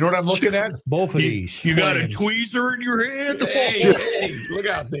 You know what I'm looking at? Both of these. You got a planes. tweezer in your hand? Hey, look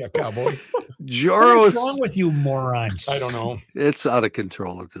out there, cowboy. Joro What's wrong with you morons? I don't know. It's out of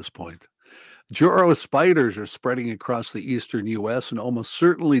control at this point. Joro spiders are spreading across the eastern U.S. and almost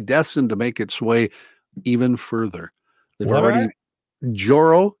certainly destined to make its way even further. They've What already are?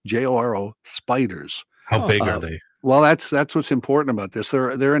 Joro, Joro spiders. How big are they? Well, that's what's important about this.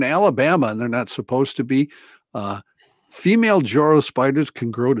 They're in Alabama and they're not supposed to be. Female Joro spiders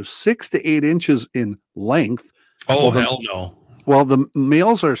can grow to 6 to 8 inches in length. Oh, Well, hell no. Well, the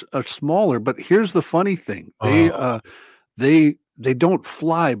males are smaller, but here's the funny thing: they don't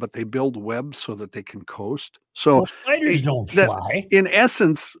fly, but they build webs so that they can coast. So Well, spiders don't that- fly. in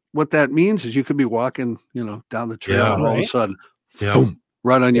essence, what that means is you could be walking, down the trail, Yeah. and all of a Right. sudden, Yeah. boom,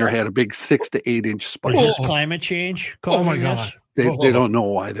 right on your head, a big 6 to 8 inch Is spider. this climate change? Oh, my causing God. this? They don't know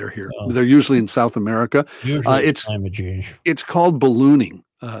why they're here. Oh. They're usually in South America. Usually It's- climate change. It's called ballooning.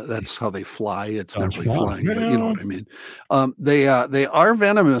 That's how they fly. It's Sounds not really fun. flying, but you know what I mean. They are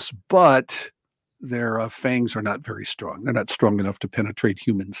venomous, but their fangs are not very strong. They're not strong enough to penetrate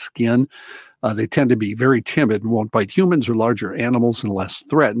human skin. They tend to be very timid and won't bite humans or larger animals unless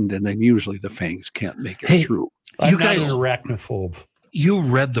threatened, and then usually the fangs can't make it through. I'm You not guys- an arachnophobe. You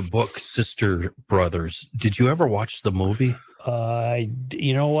read the book Sister Brothers. Did you ever watch the movie?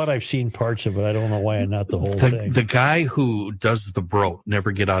 You know what? I've seen parts of it. I don't know why not the whole thing. The guy who does the Broat,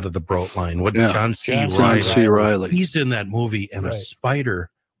 Never Get Out of the Broat line. What? Yeah. John C. John Reilly. C. Reilly. He's in that movie, and Right. a spider,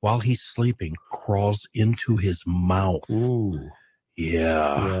 while he's sleeping, crawls into his mouth. Ooh,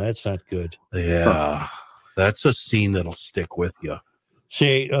 Yeah, yeah, that's not good. yeah. That's a scene that'll stick with you.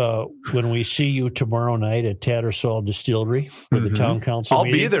 Say, when we see you tomorrow night at Tattersall Distillery for the Mhm. town council I'll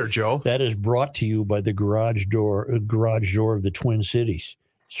meeting, be there, Joe. that is brought to you by the garage door of the Twin Cities,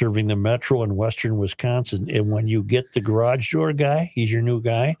 serving the Metro and Western Wisconsin. And when you get the garage door guy, he's your new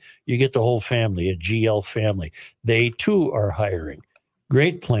guy, you get the whole family, a GL family. They too are hiring.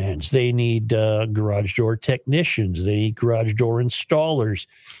 Great plans. They need garage door technicians. They need garage door installers.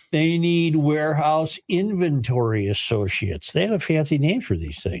 They need warehouse inventory associates. They have a fancy name for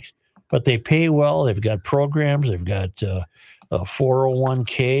these things, but they pay well. They've got programs. They've got a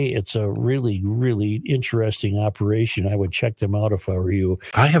 401k. It's a really, really interesting operation. I would check them out if I were you.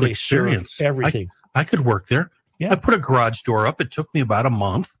 I have They serve experience. everything. I could work there. Yeah. I put a garage door up. It took me about a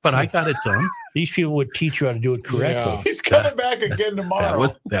month, but I got it done. These people would teach you how to do it correctly. Yeah. He's coming back again tomorrow.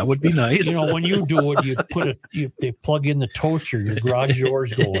 That would be nice. You know, when you do it, they plug in the toaster, your garage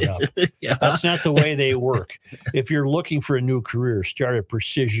door's going up. Yeah. That's not the way they work. If you're looking for a new career, start at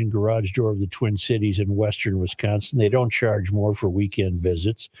Precision Garage Door of the Twin Cities in Western Wisconsin. They don't charge more for weekend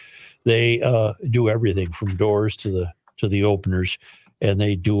visits. They do everything from doors to the openers, and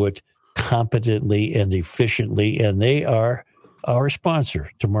they do it competently and efficiently. And they are our sponsor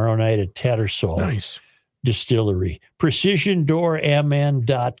tomorrow night at Tattersall Nice. Distillery.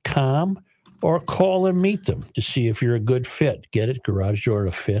 PrecisionDoorMN.com, or call and meet them to see if you're a good fit. Get it? Garage door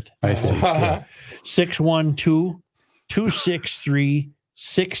to fit. I see.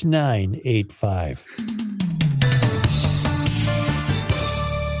 612-263-6985.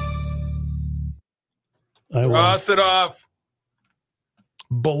 Cross it off.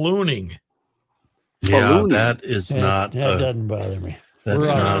 Ballooning. Yeah, Ballooning. that is not. That doesn't bother me. That's We're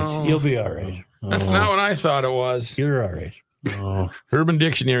all not. right. You'll be all right. That's not what I thought it was. You're all right. Oh, Urban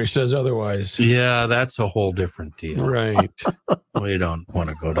Dictionary says otherwise. yeah, that's a whole different deal. Right. We don't want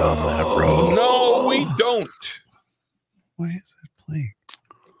to go down that road. No, we don't. Why is that playing?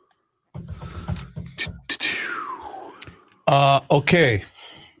 Okay.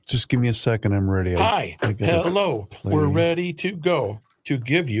 Just give me a second. I'm ready. Hi. I gotta Hello. play. We're ready to go to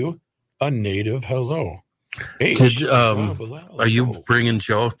give you a native hello. Are you bringing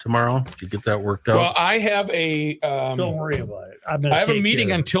Joe tomorrow? Did you get that worked out? Well, I have a Don't worry about it. I have a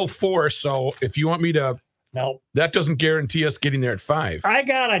meeting until 4, so if you want me to, no, that doesn't guarantee us getting there at 5. I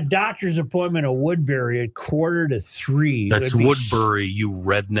got a doctor's appointment at Woodbury at 2:45. That's It'd be Woodbury, you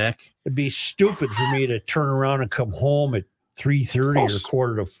redneck. It'd be stupid for me to turn around and come home at 3:30 or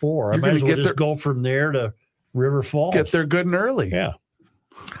 4:45. I you're might gonna as well get just there- go from there to River Falls. Get there good and early. Yeah.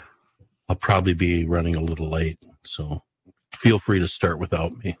 I'll probably be running a little late, so feel free to start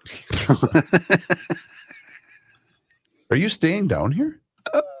without me. Are you staying down here?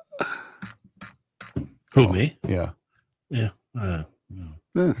 Who, me? Yeah. Yeah.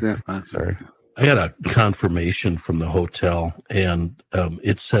 Sorry. I got a confirmation from the hotel, and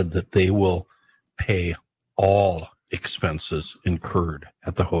it said that they will pay all expenses incurred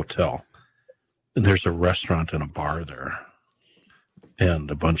at the hotel. And there's a restaurant and a bar there, and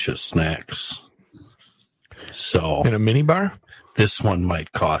a bunch of snacks. So, In a mini bar? this one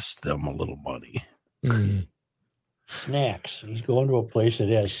might cost them a little money. Snacks. He's going to a place that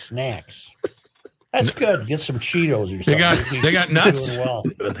has snacks. That's good. Get some Cheetos or something. They got nuts. Doing well.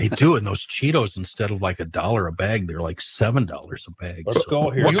 They do, and those Cheetos, instead of like $1 a bag, they're like $7 a bag. Let's go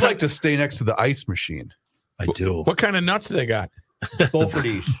here. You like to stay next to the ice machine. I do. What kind of nuts do they got? Go for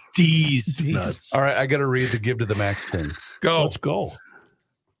these. These nuts. All right, I got to read the Give to the Max thing. Go. Let's go.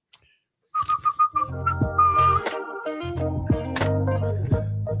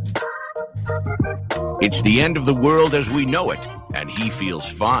 It's the end of the world as we know it, and he feels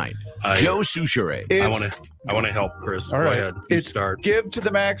fine. Joe Souchere. I want to help Chris. All Go right. ahead. You It's start. Give to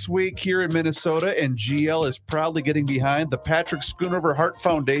the Max week here in Minnesota, and GL is proudly getting behind the Patrick Schoonover Heart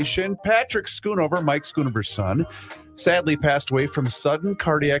Foundation. Patrick Schoonover, Mike Schoonover's son, sadly passed away from sudden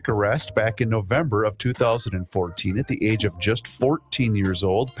cardiac arrest back in November of 2014 at the age of just 14 years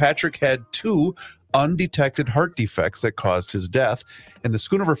old. Patrick had 2 undetected heart defects that caused his death, and the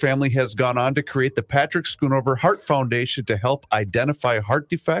Schoonover family has gone on to create the Patrick Schoonover Heart Foundation to help identify heart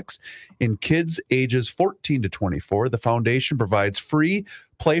defects in kids ages 14 to 24. The foundation provides free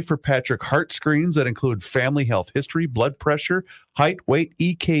Play for Patrick heart screens that include family health history, blood pressure, height, weight,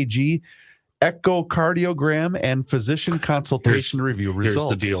 EKG, echocardiogram, and physician consultation to review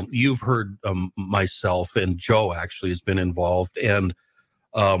results. Here's the deal. You've heard myself, and Joe actually has been involved, and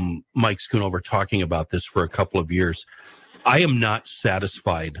Mike Schoonover talking about this for a couple of years. I am not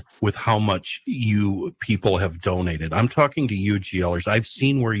satisfied with how much you people have donated. I'm talking to you, GLers. I've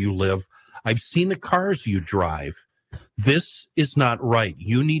seen where you live. I've seen the cars you drive. This is not right.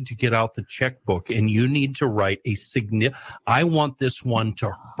 You need to get out the checkbook and you need to write a I want this one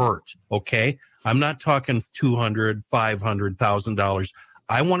to hurt. Okay. I'm not talking $200,000, $500,000.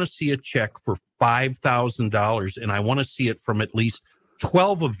 I want to see a check for $5,000 and I want to see it from at least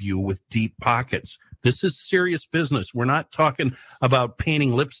 12 of you with deep pockets. This is serious business. We're not talking about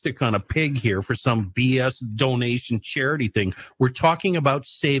painting lipstick on a pig here for some BS donation charity thing. We're talking about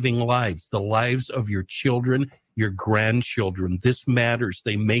saving lives, the lives of your children, your grandchildren. This matters.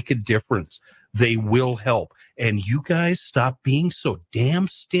 They make a difference. They will help. And you guys stop being so damn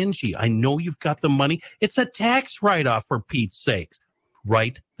stingy. I know you've got the money. It's a tax write-off, for Pete's sake.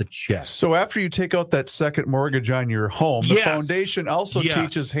 Write the check. So after you take out that second mortgage on your home, the foundation also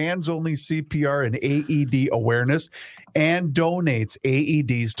teaches hands-only CPR and AED awareness and donates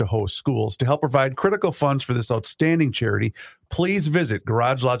AEDs to host schools. To help provide critical funds for this outstanding charity, please visit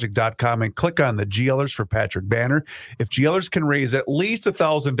garagelogic.com and click on the GLers for Patrick banner. If GLers can raise at least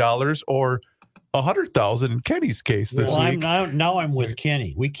 $1,000 or $100,000 in Kenny's case this week. Now I'm with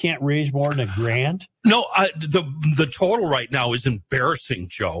Kenny. We can't raise more than $1,000. No, the total right now is embarrassing,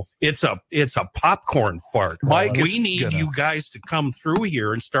 Joe. It's a popcorn fart. Mike, we need you guys to come through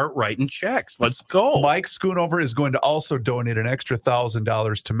here and start writing checks. Let's go. Mike Schoonover is going to also donate an extra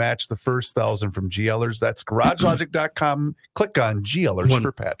 $1,000 to match the first $1,000 from GLers. That's garagelogic.com. Click on GLers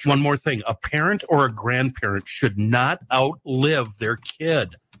for Patrick. One more thing: a parent or a grandparent should not outlive their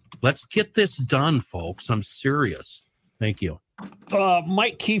kid. Let's get this done, folks. I'm serious. Thank you.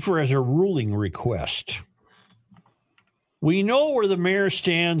 Mike Kiefer has a ruling request. We know where the mayor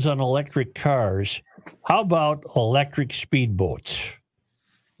stands on electric cars. How about electric speedboats?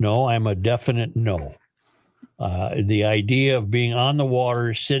 No, I'm a definite no. The idea of being on the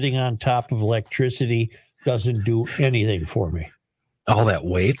water, sitting on top of electricity doesn't do anything for me. All that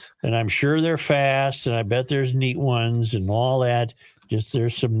weight? And I'm sure they're fast, and I bet there's neat ones and all that. Just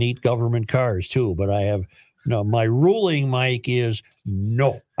there's some neat government cars too, but I have my ruling, Mike, is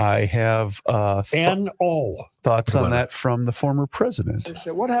no. I have no thoughts on that from the former president.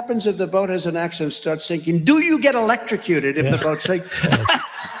 So what happens if the boat has an accident and starts sinking? Do you get electrocuted if the boat sinks?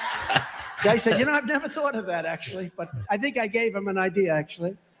 Guy said, I've never thought of that actually, but I think I gave him an idea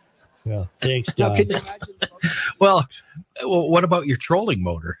actually. Yeah, thanks, Don. Well, what about your trolling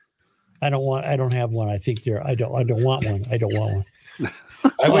motor? I don't have one. I think I don't want one. I don't want one.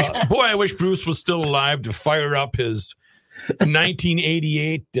 I wish Bruce was still alive to fire up his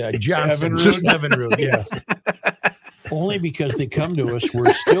 1988 Johnson Evinrude. Yes. Only because they come to us.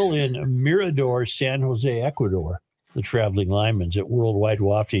 We're still in Mirador, San Jose, Ecuador, the traveling linemen's at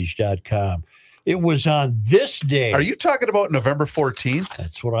worldwidewaftage.com. It was on this day. Are you talking about November 14th?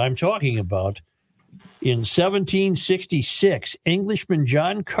 That's what I'm talking about. In 1766, Englishman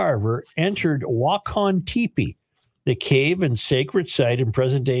John Carver entered Wakan Teepee, the cave and sacred site in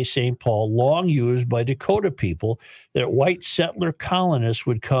present-day St. Paul, long used by Dakota people that white settler colonists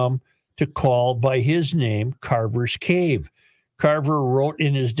would come to call by his name, Carver's Cave. Carver wrote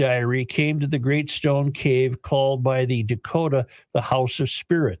in his diary, came to the great stone cave called by the Dakota the House of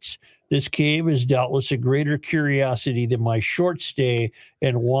Spirits. This cave is doubtless a greater curiosity than my short stay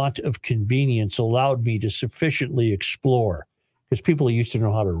and want of convenience allowed me to sufficiently explore, because people used to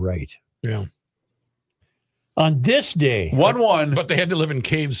know how to write. Yeah. On this day, 1-1, but they had to live in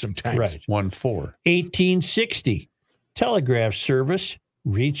caves sometimes. Right. 1-4, 1860, telegraph service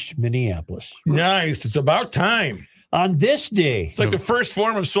reached Minneapolis. Nice. It's about time. On this day, it's like the first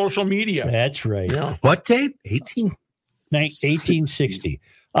form of social media. That's right. Yeah. What date? 1860.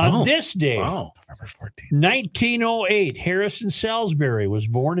 On this day, November 14th, 1908, Harrison Salisbury was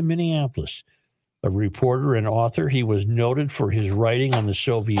born in Minneapolis. A reporter and author, he was noted for his writing on the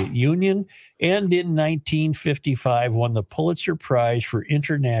Soviet Union, and in 1955 won the Pulitzer Prize for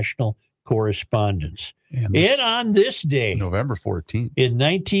International Correspondence. And on this day, November 14th, in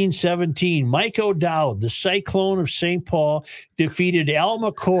 1917, Mike O'Dowd, the Cyclone of St. Paul, defeated Al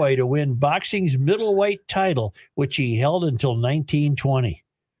McCoy to win boxing's middleweight title, which he held until 1920.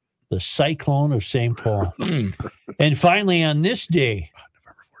 The Cyclone of St. Paul. And finally, on this day,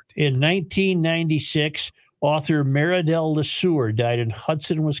 in 1996, author Meridel LeSueur died in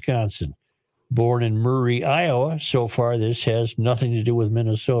Hudson, Wisconsin. Born in Murray, Iowa. So far, this has nothing to do with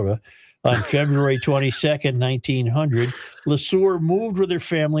Minnesota. On February 22nd, 1900, LeSueur moved with her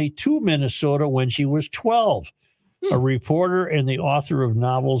family to Minnesota when she was 12. A reporter and the author of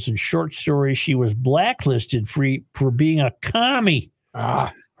novels and short stories, she was blacklisted for being a commie.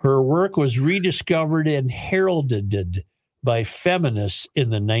 Her work was rediscovered and heralded by feminists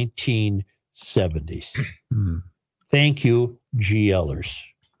in the 1970s. Thank you, GLers.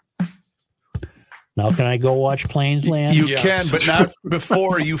 Now, can I go watch Plainsland? You can, but not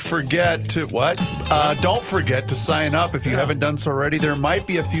before you forget to what? Don't forget to sign up if you haven't done so already. There might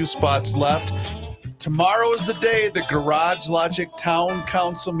be a few spots left. Tomorrow is the day, the Garage Logic Town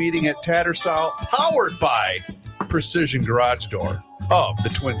Council meeting at Tattersall, powered by Precision Garage Door of the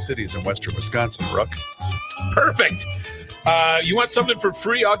Twin Cities in Western Wisconsin, Rook. Perfect. You want something for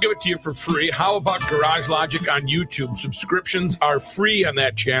free? I'll give it to you for free. How about Garage Logic on YouTube? Subscriptions are free on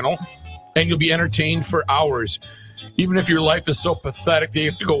that channel, and you'll be entertained for hours. Even if your life is so pathetic that you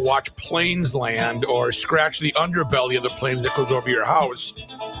have to go watch Plainsland or scratch the underbelly of the planes that goes over your house,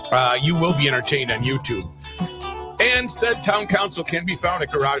 you will be entertained on YouTube. And said town council can be found at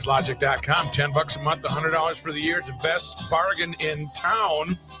garagelogic.com. $10 a month, $100 for the year. It's the best bargain in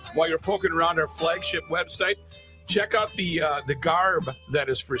town. While you're poking around our flagship website, check out the garb that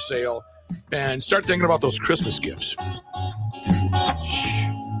is for sale and start thinking about those Christmas gifts.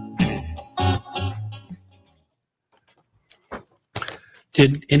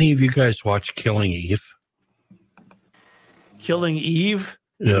 Did any of you guys watch Killing Eve? Killing Eve?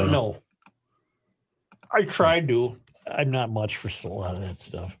 Yeah. No. I tried to. I'm not much for a lot of that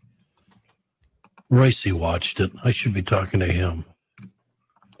stuff. Ricey watched it. I should be talking to him.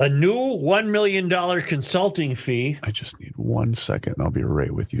 A new $1 million consulting fee. I just need 1 second and I'll be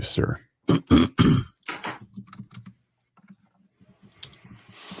right with you, sir.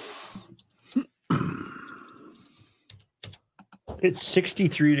 It's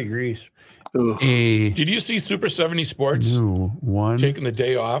 63 degrees. Did you see Super 70 Sports taking the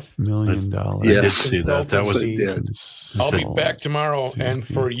day off? $1 million. Yeah, I did see that. That was I'll be back tomorrow and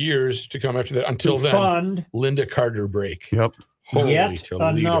for years to come after that. Until then, fund Linda Carter break. Yep. Holy yet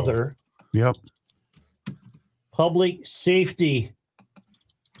Toledo. another Yep. public safety.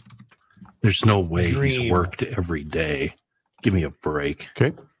 There's no way he's Dream. worked every day. Give me a break.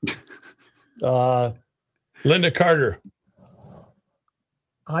 Okay. Linda Carter.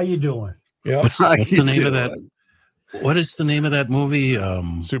 How you doing? Yeah. What's the name of that? What is the name of that movie?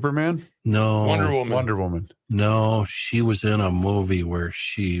 Superman? No. Wonder Woman. No, she was in a movie where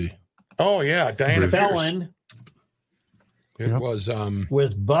she. Oh yeah, Diana Pierce. Felon It was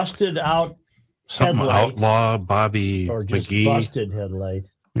with busted out Something headlight. Outlaw Bobby Or just McGee. busted headlight.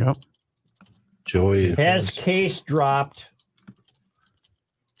 Yep. Joey. Has case dropped.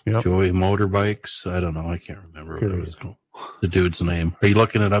 Yep. Joey Motorbikes. I don't know. I can't remember what it was called. The dude's name. Are you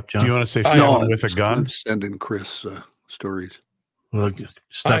looking it up, John? Do you want to say felon with a gun? I'm sending Chris stories. Well,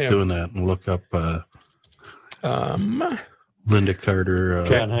 stop doing that and look up Linda Carter.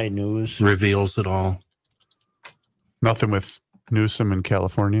 Shanghai News. Reveals it all. Nothing with Newsom in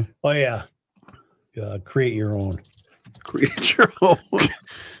California. Oh yeah. Create your own. Create your own.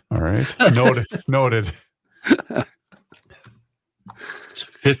 All right. Noted. Noted. It's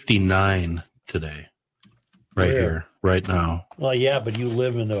 59 today. Right Where? here, right now. Well, yeah, but you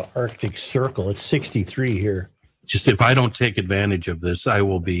live in the Arctic Circle. It's 63 here. Just if I don't take advantage of this, I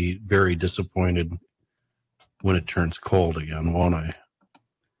will be very disappointed when it turns cold again, won't I?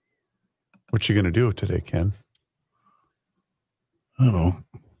 What you going to do today, Ken? I don't know.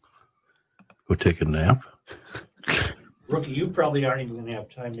 Go take a nap. Rookie, you probably aren't even going to have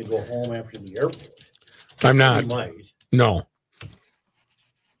time to go home after the airport. I'm not. You might. No.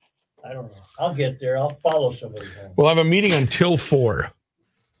 I don't know. I'll get there. I'll follow somebody home. We'll have a meeting until 4.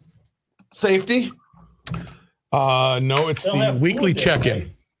 Safety? No, it's They'll the have weekly food there, check-in.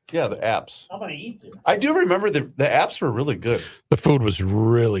 right? Yeah, the apps. I'm going to eat there. I do remember the apps were really good. The food was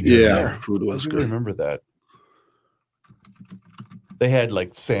really good. Yeah, food was I do good. remember that. They had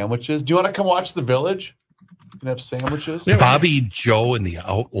like sandwiches. Do you want to come watch The Village? You can have sandwiches. Yeah. Bobby Joe and the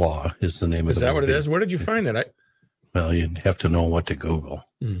Outlaw is the name of Is the that what it movie. is? Where did you find it? Well, you'd have to know what to Google.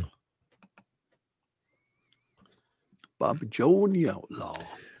 Bobby Joe and the Outlaw.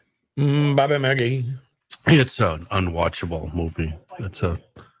 Bobby Maggie. It's an unwatchable movie. You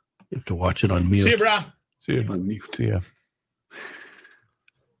have to watch it on mute. See you, brah. See you on mute. Yeah.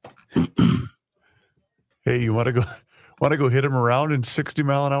 Hey, you want to go hit him around in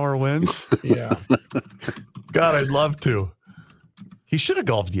 60-mile-an-hour winds? Yeah. God, I'd love to. He should have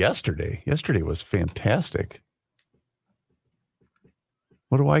golfed yesterday. Yesterday was fantastic.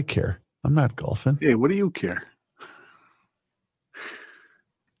 What do I care? I'm not golfing. Hey, what do you care?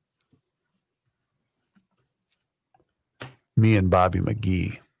 Me and Bobby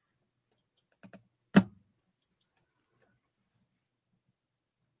McGee.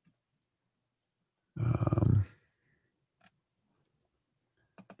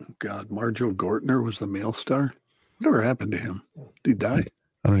 God, Marjo Gortner was the male star. Whatever happened to him? Did he die?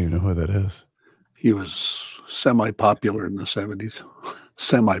 I don't even know who that is. He was semi-popular in the 70s.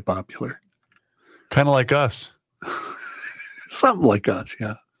 Semi-popular. Kind of like us. Something like us,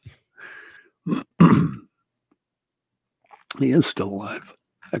 yeah. He is still alive.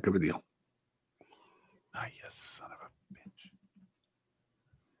 Heck of a deal. Ah, yes, son of a bitch.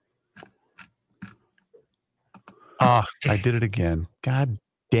 Ah, I did it again. God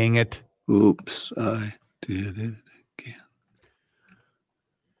dang it. Oops, I did it again.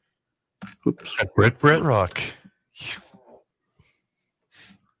 Oops. Brett Rock.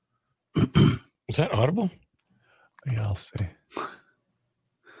 Is that audible? Yeah, I'll see.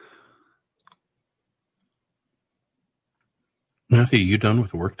 Matthew, you done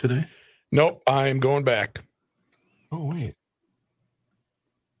with work today? Nope, I'm going back. Oh, wait.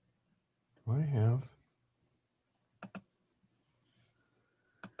 Do I have...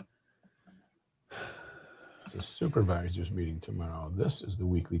 It's a supervisor's meeting tomorrow. This is the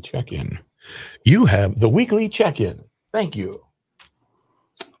weekly check-in. You have the weekly check-in. Thank you.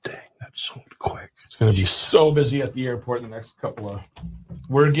 Dang, that sold quick. It's going to be so busy at the airport in the next couple of...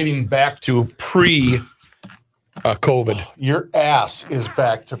 We're getting back to pre-COVID. Your ass is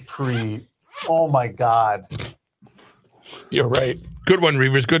back to pre... Oh, my God. You're right. Good one,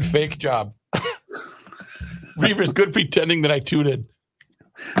 Reavers. Good fake job. Reavers, good pretending that I tooted.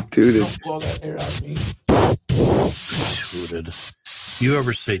 Tooted. Don't blow that air out of me. Tooted. You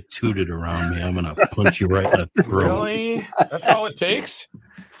ever say tooted around me, I'm going to punch you right in the throat. Really? That's all it takes?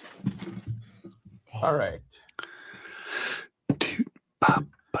 All right. Toot, ba,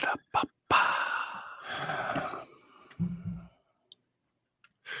 ba, da, ba, ba.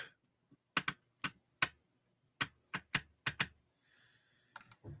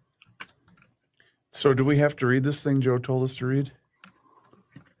 So do we have to read this thing Joe told us to read?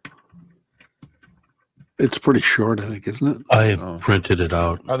 It's pretty short, I think, isn't it? I printed it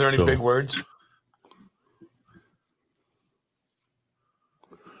out. Are there any big words?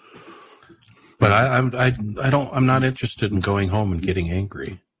 But I'm not interested in going home and getting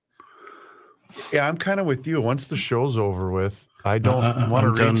angry. Yeah, I'm kind of with you. Once the show's over with, I don't want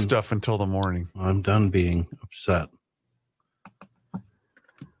to read stuff until the morning. I'm done being upset.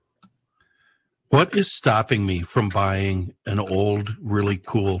 What is stopping me from buying an old, really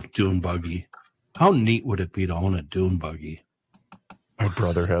cool dune buggy? How neat would it be to own a dune buggy? My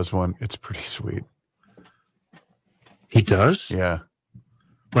brother has one. It's pretty sweet. He does? Yeah.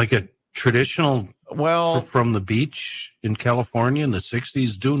 Like a traditional, well, from the beach in California in the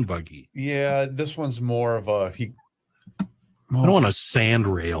 60s dune buggy. Yeah, this one's more of a... I don't want a sand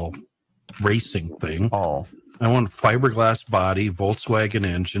rail racing thing. Oh. I want fiberglass body, Volkswagen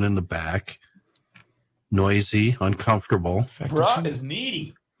engine in the back. Noisy, uncomfortable. Bruh is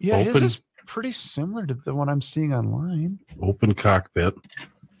needy. Yeah, his is pretty similar to the one I'm seeing online. Open cockpit.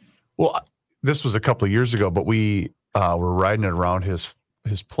 Well, this was a couple of years ago, but we were riding it around his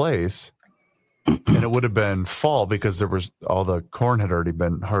place, and it would have been fall because there was all the corn had already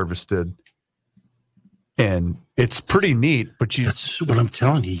been harvested, and it's pretty neat. But that's what I'm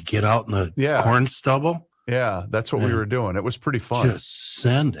telling you. You get out in the corn stubble. Yeah, that's what we were doing. It was pretty fun. Just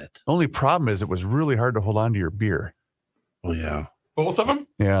send it. Only problem is it was really hard to hold on to your beer. Oh yeah, both of them.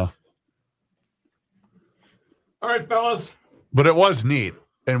 Yeah. All right, fellas. But it was neat,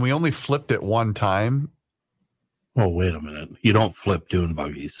 and we only flipped it one time. Oh, wait a minute. You don't flip dune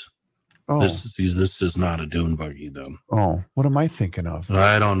buggies. Oh. This is not a dune buggy, then. Oh, what am I thinking of?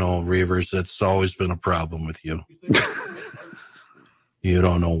 I don't know, Reavers. That's always been a problem with you. You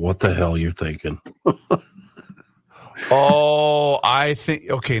don't know what the hell you're thinking. Oh, I think,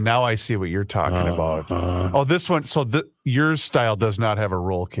 okay, now I see what you're talking about. This one, so your style does not have a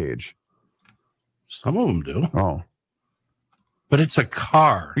roll cage. Some of them do. Oh. But it's a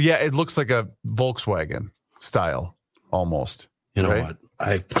car. Yeah, it looks like a Volkswagen style, almost. You know what?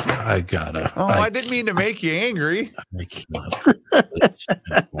 I gotta. Oh, I didn't mean to make you angry. I can't.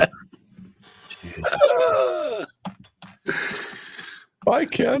 Bye,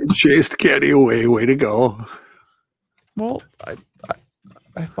 Ken. Chased Kenny away. Way to go. Well,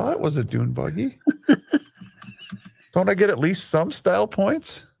 I thought it was a dune buggy. Don't I get at least some style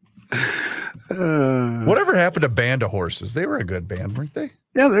points? Whatever happened to Band of Horses? They were a good band, weren't they?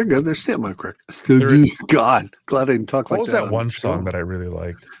 Yeah, they're good. They're still my correct. God, glad I didn't talk What like was that. that one song that I really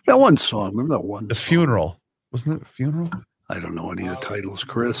liked? That one song. Remember that one? The Funeral. Wasn't it The Funeral? I don't know any of the titles,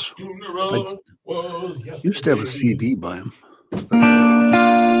 Chris. I used to have a CD by him.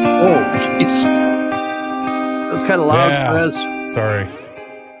 Oh, jeez. That's kind of loud, Chris. Sorry.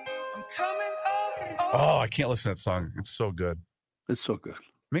 Oh, I can't listen to that song. It's so good. It's so good.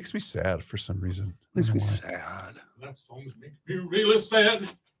 Makes me sad for some reason. Makes me sad. That song makes me really sad.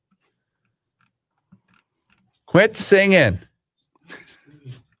 Quit singing.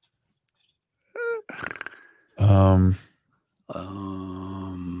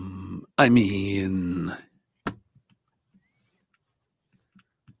 I mean,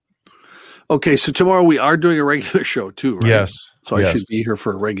 okay, so tomorrow we are doing a regular show too, right? Yes. So I should be here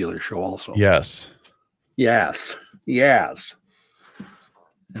for a regular show also. Yes. Yes. Yes.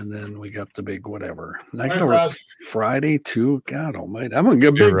 And then we got the big whatever. I got to work Russ. Friday too. God almighty. I'm going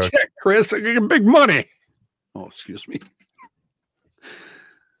to get a big Russ. check, Chris. I'm going to get big money. Oh, excuse me.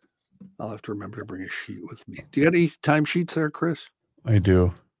 I'll have to remember to bring a sheet with me. Do you got any time sheets there, Chris? I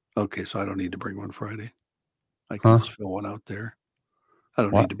do. Okay, so I don't need to bring one Friday. I can just fill one out there. I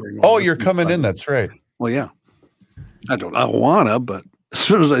don't What? need to bring one. Oh, with you're me coming in. Friday. That's right. Well, yeah. I want to, but as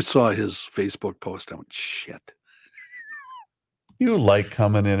soon as I saw his Facebook post, I went, shit. You like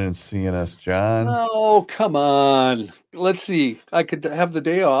coming in and seeing us, John. Oh, come on. Let's see. I could have the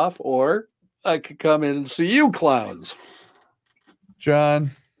day off, or I could come in and see you clowns.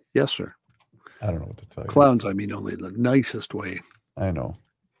 John. Yes, sir. I don't know what to tell you. Clowns, I mean only the nicest way. I know.